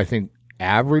 So I think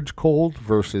average cold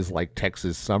versus like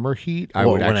Texas summer heat.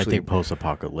 When I think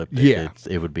post-apocalyptic,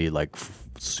 it would be like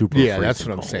super. Yeah, that's what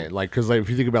cold. I'm saying. Like, because like if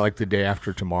you think about like the Day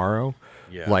After Tomorrow,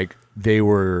 yeah, like they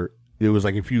were. It was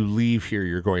like if you leave here,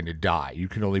 you're going to die. You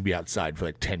can only be outside for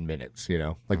like 10 minutes. You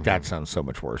know, like that sounds so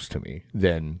much worse to me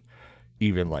than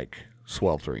even like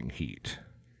sweltering heat.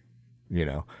 You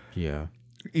know. Yeah.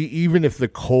 Even if the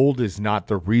cold is not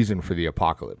the reason for the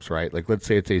apocalypse, right? Like, let's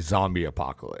say it's a zombie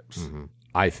apocalypse. Mm-hmm.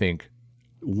 I think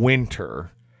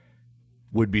winter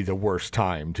would be the worst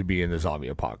time to be in the zombie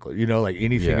apocalypse. You know, like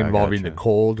anything involving the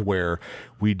cold where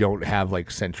we don't have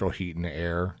like central heat in the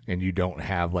air and you don't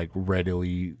have like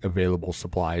readily available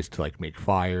supplies to like make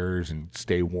fires and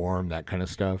stay warm, that kind of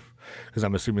stuff. Because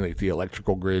I'm assuming like the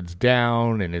electrical grid's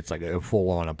down and it's like a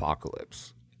full-on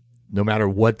apocalypse. No matter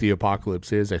what the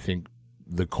apocalypse is, I think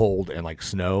the cold and like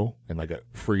snow and like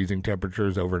freezing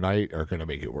temperatures overnight are going to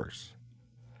make it worse.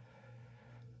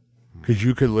 Because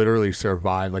you could literally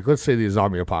survive. Like, let's say the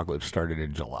zombie apocalypse started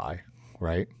in July,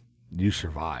 right? You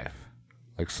survive,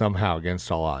 like somehow against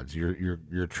all odds.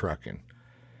 You're trucking,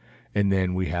 and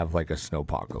then we have like a snow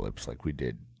apocalypse, like we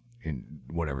did in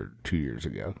 2 years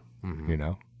ago. Mm-hmm. You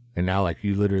know, and now like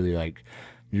you literally like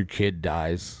your kid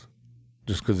dies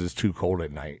just because it's too cold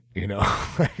at night. You know,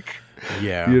 like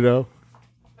yeah, you know.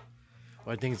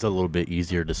 Well, I think it's a little bit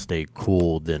easier to stay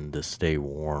cool than to stay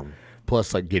warm.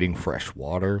 Plus, like getting fresh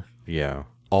water. Yeah.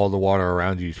 All the water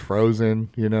around you is frozen,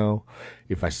 you know.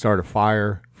 If I start a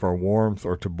fire for warmth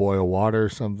or to boil water or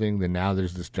something, then now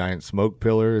there's this giant smoke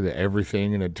pillar that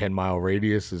everything in a 10-mile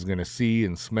radius is going to see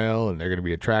and smell, and they're going to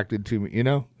be attracted to me, you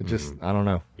know? It just, I don't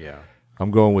know. Yeah.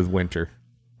 I'm going with winter.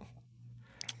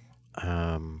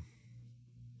 Shoot,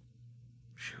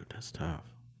 that's tough.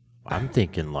 I'm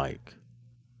thinking like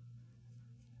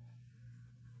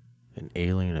an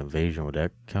alien invasion. Would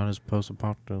that count as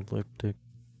post-apocalyptic?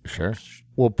 Sure.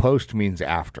 Well, post means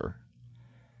after.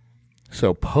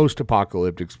 So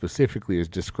post-apocalyptic specifically is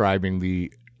describing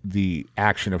the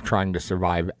action of trying to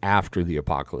survive after the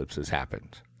apocalypse has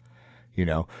happened. You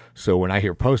know, so when I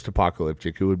hear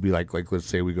post-apocalyptic, it would be like let's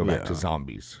say we go back to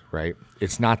zombies, right?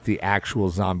 It's not the actual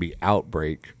zombie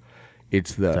outbreak.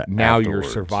 It's the now you're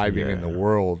afterwards, surviving in the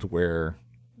world where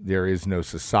there is no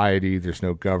society, there's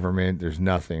no government, there's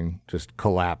nothing, just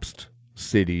collapsed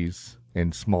cities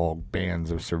and small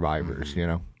bands of survivors, you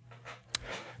know?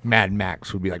 Mad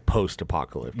Max would be like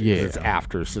post-apocalyptic. Yeah. It's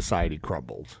after society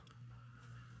crumbled.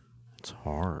 It's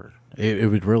hard.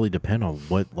 It would really depend on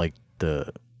what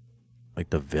the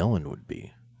villain would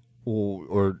be. Well,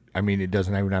 or, I mean, it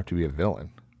doesn't even have to be a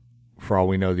villain. For all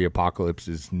we know, the apocalypse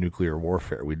is nuclear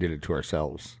warfare. We did it to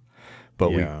ourselves.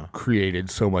 But we created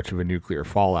so much of a nuclear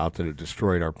fallout that it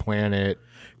destroyed our planet.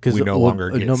 Because we no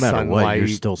longer get no matter sunlight. what, you're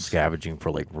still scavenging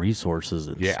for like resources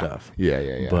and stuff.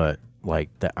 Yeah. But like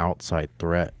the outside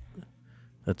threat,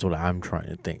 that's what I'm trying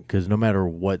to think. Because no matter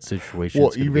what situation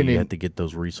it's gonna be, you have to get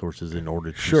those resources in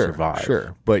order to survive.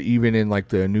 Sure. But even in like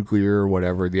the nuclear or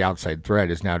whatever, the outside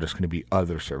threat is now just going to be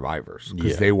other survivors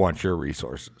because they want your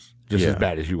resources just as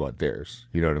bad as you want theirs.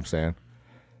 You know what I'm saying?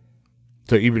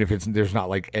 So even if there's not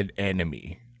like an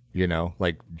enemy, you know,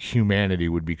 like humanity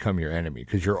would become your enemy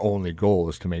because your only goal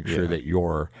is to make sure that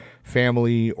your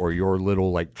family or your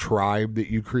little like tribe that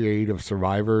you create of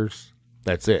survivors,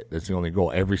 that's it. That's the only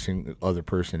goal. Every single other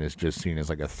person is just seen as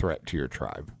like a threat to your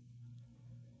tribe.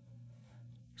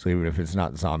 So even if it's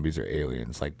not zombies or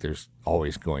aliens, like there's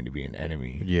always going to be an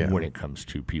enemy when it comes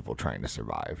to people trying to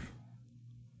survive.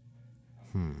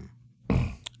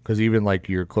 Because even like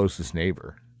your closest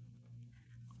neighbor,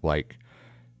 like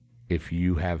if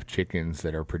you have chickens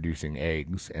that are producing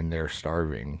eggs and they're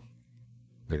starving,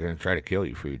 they're going to try to kill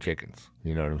you for your chickens.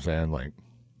 You know what I'm saying? Like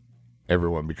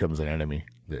everyone becomes an enemy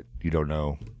that you don't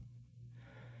know.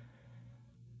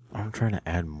 I'm trying to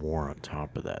add more on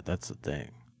top of that. That's the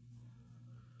thing.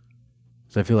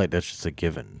 So I feel like that's just a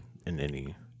given in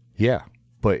any. Yeah,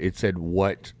 but it said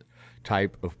what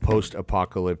type of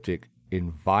post-apocalyptic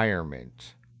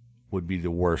environment would be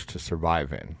the worst to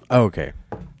survive in. Oh, okay.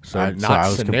 So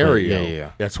not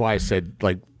scenario. That's why I said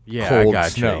like cold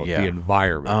snow, the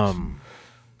environment.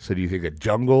 So do you think a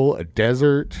jungle, a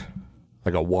desert,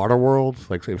 like a water world?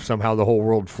 Like if somehow the whole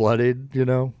world flooded, you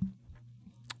know?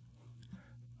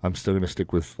 I'm still going to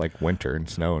stick with like winter and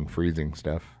snow and freezing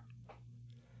stuff.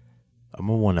 I'm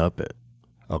going to one-up it.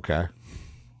 Okay.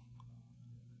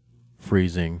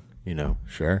 Freezing, you know.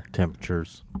 Sure.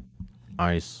 Temperatures,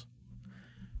 ice,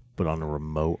 but on a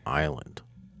remote island.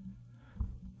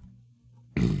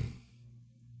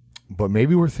 But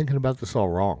maybe we're thinking about this all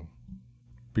wrong.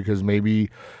 Because maybe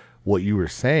what you were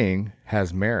saying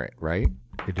has merit, right?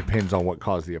 It depends on what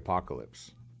caused the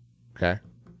apocalypse. Okay?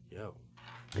 Yo.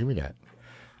 Give me that.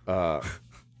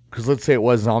 Because let's say it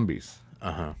was zombies.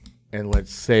 Uh-huh. And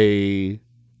let's say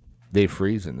they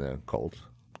freeze in the cold.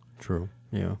 True.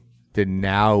 Yeah. Then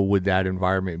now would that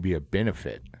environment be a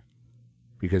benefit?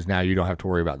 Because now you don't have to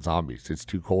worry about zombies. It's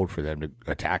too cold for them to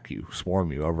attack you,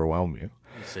 swarm you, overwhelm you.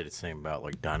 You say the same about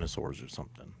like dinosaurs or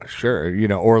something. Sure, you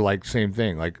know, or like same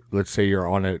thing. Like let's say you're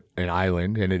on an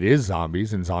island and it is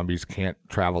zombies and zombies can't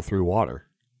travel through water.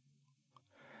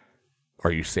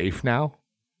 Are you safe now?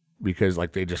 Because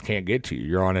like they just can't get to you.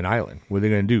 You're on an island. What are they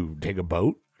going to do? Take a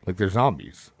boat? Like they're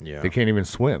zombies. Yeah. They can't even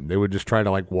swim. They would just try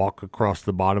to like walk across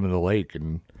the bottom of the lake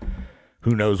and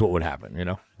who knows what would happen, you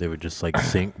know? They would just like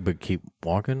sink but keep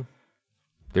walking?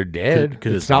 They're dead.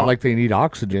 It's not like they need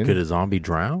oxygen. Could a zombie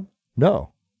drown?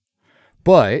 No.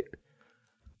 But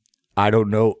I don't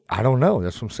know.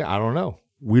 That's what I'm saying. I don't know.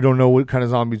 We don't know what kind of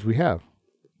zombies we have.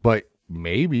 But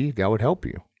maybe that would help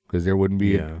you because there wouldn't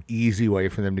be an easy way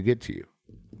for them to get to you.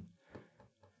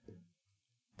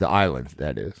 The island,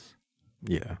 that is.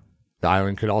 Yeah. The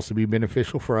island could also be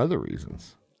beneficial for other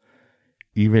reasons.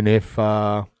 Even if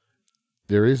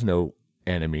there is no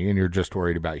enemy and you're just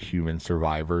worried about human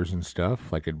survivors and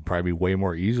stuff, like it'd probably be way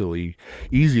more easy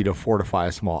to fortify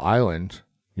a small island,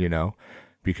 you know,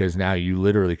 because now you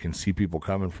literally can see people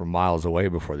coming from miles away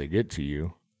before they get to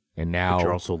you. And now but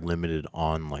you're also limited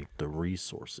on like the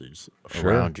resources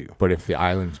around you. But if the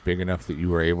island's big enough that you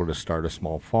were able to start a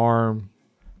small farm,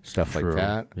 stuff like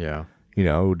that. Yeah. You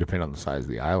know, it would depend on the size of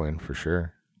the island for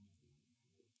sure.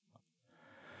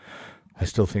 I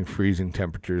still think freezing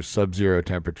temperatures, sub-zero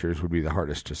temperatures would be the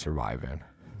hardest to survive in.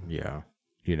 Yeah.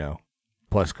 You know,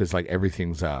 plus because like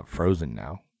everything's frozen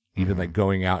now. Even like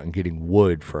going out and getting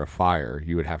wood for a fire,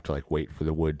 you would have to like wait for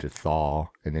the wood to thaw,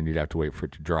 and then you'd have to wait for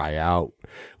it to dry out,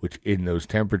 which in those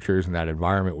temperatures and that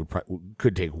environment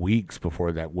could take weeks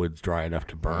before that wood's dry enough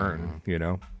to burn, you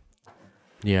know?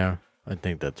 Yeah, I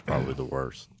think that's probably the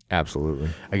worst. Absolutely.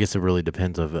 I guess it really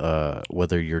depends of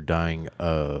whether you're dying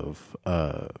of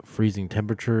freezing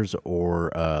temperatures or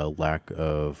lack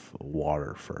of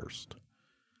water first.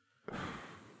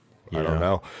 I don't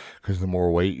know, because the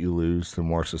more weight you lose, the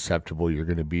more susceptible you're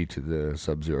going to be to the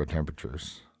sub-zero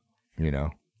temperatures, you know?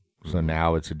 So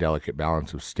now it's a delicate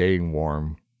balance of staying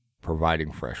warm,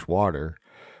 providing fresh water,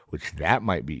 which that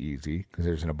might be easy because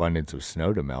there's an abundance of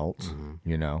snow to melt,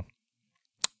 you know?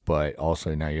 But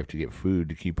also now you have to get food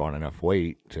to keep on enough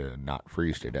weight to not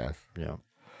freeze to death. Yeah.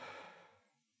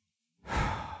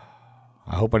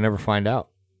 I hope I never find out.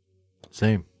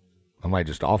 Same. I might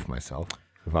just off myself.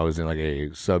 If I was in like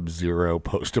a sub-zero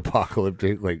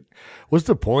post-apocalyptic, like, what's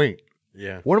the point?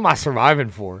 Yeah. What am I surviving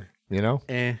for? You know?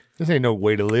 This ain't no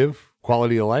way to live.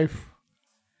 Quality of life.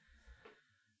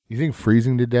 You think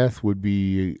freezing to death would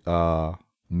be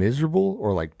miserable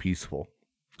or like peaceful?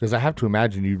 Because I have to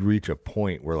imagine you'd reach a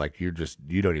point where like you're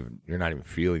not even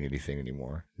feeling anything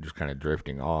anymore. You're just kind of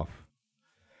drifting off.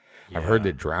 Yeah. I've heard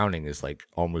that drowning is like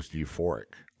almost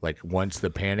euphoric. Like once the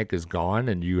panic is gone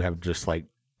and you have just like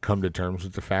come to terms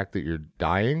with the fact that you're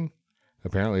dying,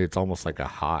 apparently it's almost like a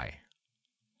high.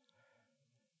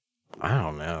 I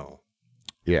don't know.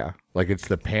 Yeah, like it's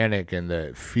the panic and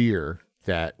the fear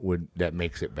that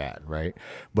makes it bad, right?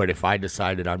 But if I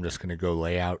decided I'm just going to go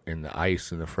lay out in the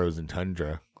ice in the frozen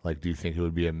tundra, like, do you think it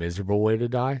would be a miserable way to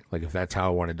die? Like, if that's how I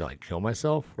wanted to like kill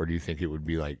myself, or do you think it would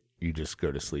be like you just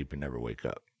go to sleep and never wake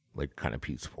up, like kind of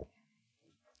peaceful?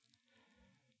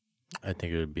 I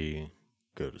think it would be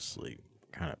go to sleep,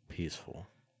 kind of peaceful.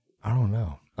 I don't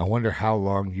know. I wonder how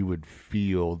long you would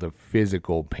feel the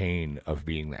physical pain of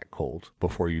being that cold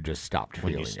before you just stopped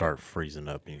feeling it. When you start freezing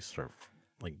up and you start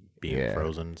like being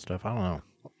frozen and stuff. I don't know.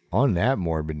 On that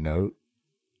morbid note,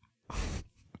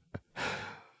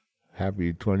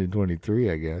 happy 2023,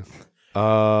 I guess.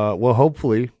 Well,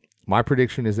 hopefully, my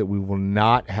prediction is that we will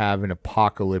not have an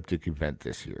apocalyptic event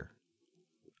this year.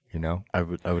 You know? I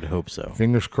would hope so.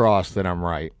 Fingers crossed that I'm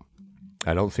right.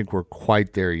 I don't think we're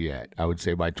quite there yet. I would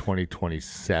say by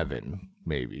 2027,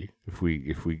 maybe, if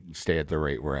we stay at the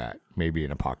rate we're at, maybe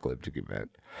an apocalyptic event.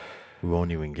 We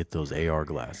won't even get those AR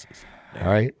glasses. All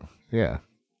right? Yeah.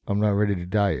 I'm not ready to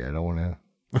die yet. I want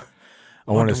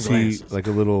to see glasses. Like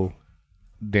a little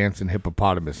dancing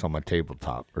hippopotamus on my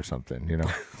tabletop or something, you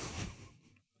know?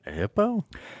 A hippo?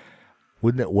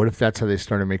 What if that's how they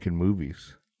started making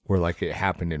movies, where like it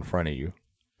happened in front of you?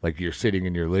 Like you're sitting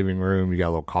in your living room, you got a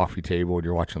little coffee table, and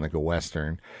you're watching like a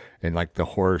Western, and like the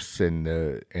horse and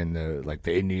the like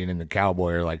the Indian and the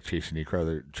cowboy are like chasing each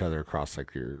other across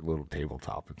like your little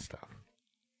tabletop and stuff.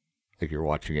 Like you're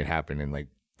watching it happen in like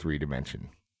 3 dimension.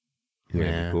 You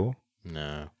think that'd be cool?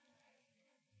 No.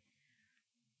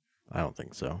 I don't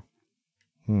think so.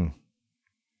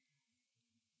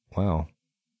 Wow.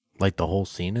 Like the whole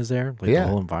scene is there? Like the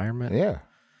whole environment? Yeah.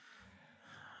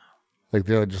 Like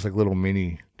they're just like little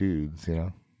mini dudes, you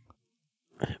know?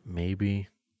 Maybe,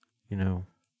 you know.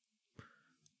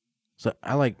 So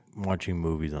I like watching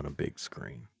movies on a big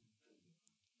screen.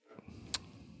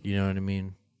 You know what I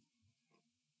mean?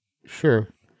 Sure.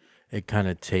 It kind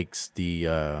of takes the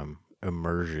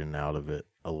immersion out of it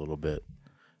a little bit,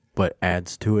 but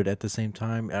adds to it at the same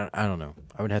time. I don't know.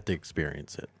 I would have to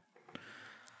experience it.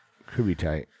 Could be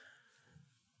tight.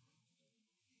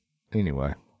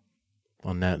 Anyway.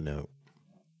 On that note.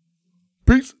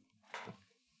 Peace.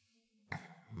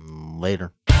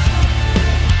 Later.